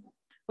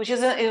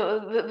is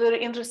very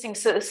interesting.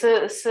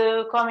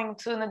 So coming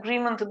to an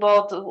agreement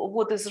about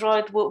what is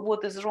right,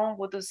 what is wrong,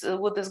 what is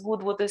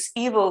good, what is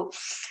evil.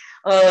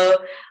 I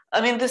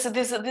mean, this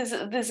is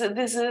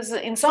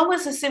in some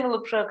ways a similar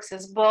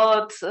praxis,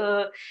 but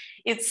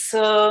it's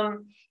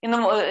in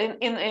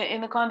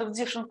a kind of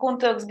different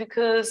context,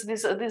 because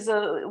these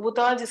are what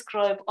I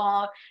describe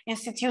are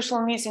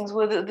institutional meetings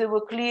where there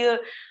were clear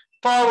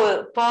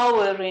power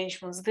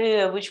arrangements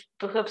there, which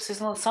perhaps is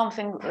not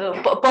something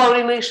power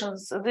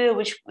relations there,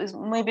 which is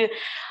maybe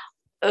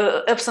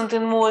absent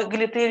in more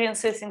egalitarian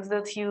settings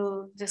that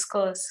you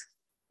discuss.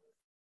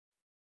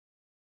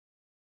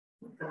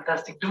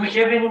 Fantastic. Do we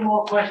have any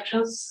more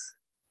questions?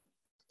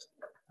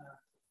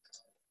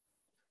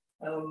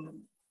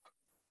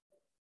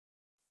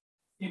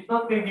 If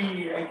not,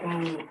 maybe I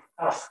can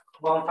ask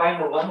one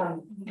final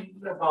one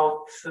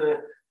about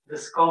the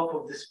scope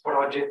of this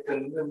project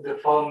and the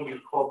form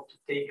you hope to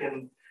take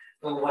and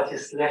what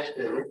is left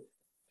of it.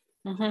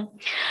 Mm-hmm.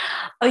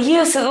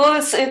 Yes, well,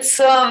 it's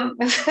a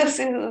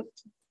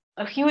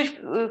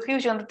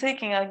huge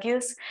undertaking, I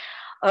guess.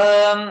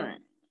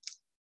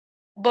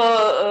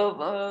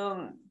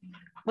 But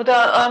But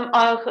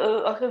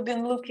I have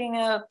been looking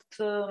at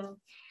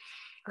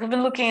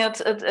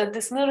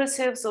these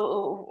narratives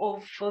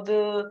of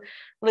the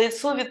late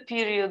Soviet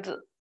period.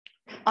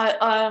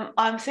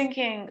 I'm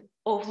thinking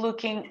of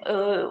looking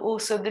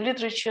also at the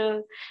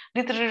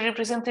literary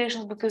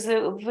representations, because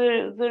they're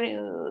very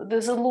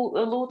there's a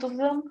lot of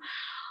them,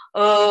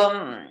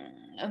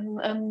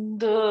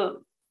 and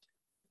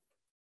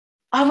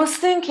I was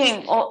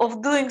thinking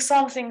of doing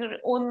something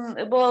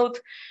about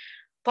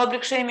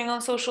public shaming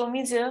on social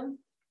media.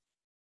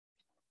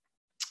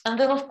 And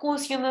then, of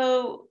course, you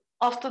know,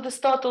 after the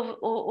start of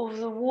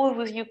the war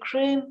with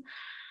Ukraine,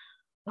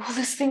 all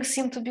these things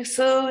seem to be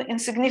so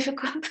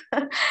insignificant.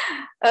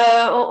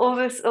 all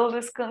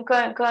this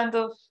kind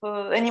of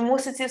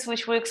animosities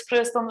which were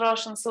expressed on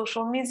Russian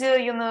social media,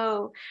 you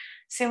know,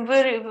 seem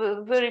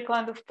very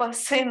kind of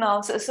passé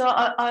now. So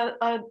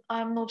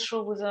I'm not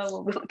sure whether I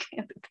will be looking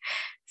at it.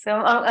 So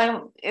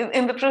I'm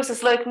in the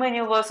process, like many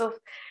of us, of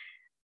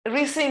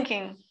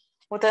rethinking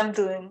what I'm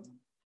doing.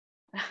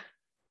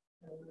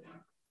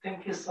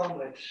 Thank you so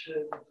much.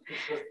 This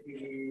was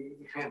really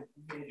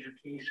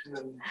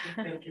educational.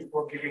 Thank you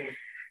for giving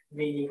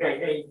meaning.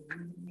 I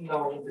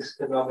know this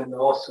phenomenon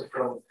also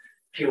from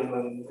film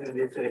and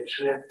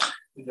literature,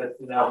 but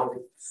now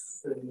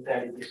it's an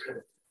entirely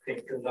different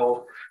thing to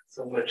know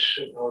so much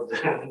about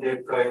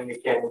the coin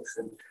mechanics.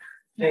 And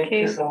thank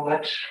you so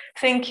much.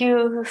 Thank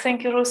you,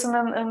 Rosen,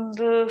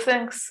 and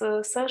thanks,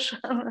 Sasha,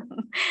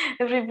 and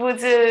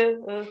everybody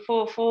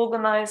for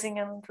organizing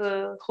and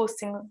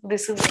hosting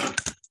this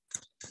event.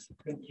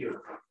 Thank you.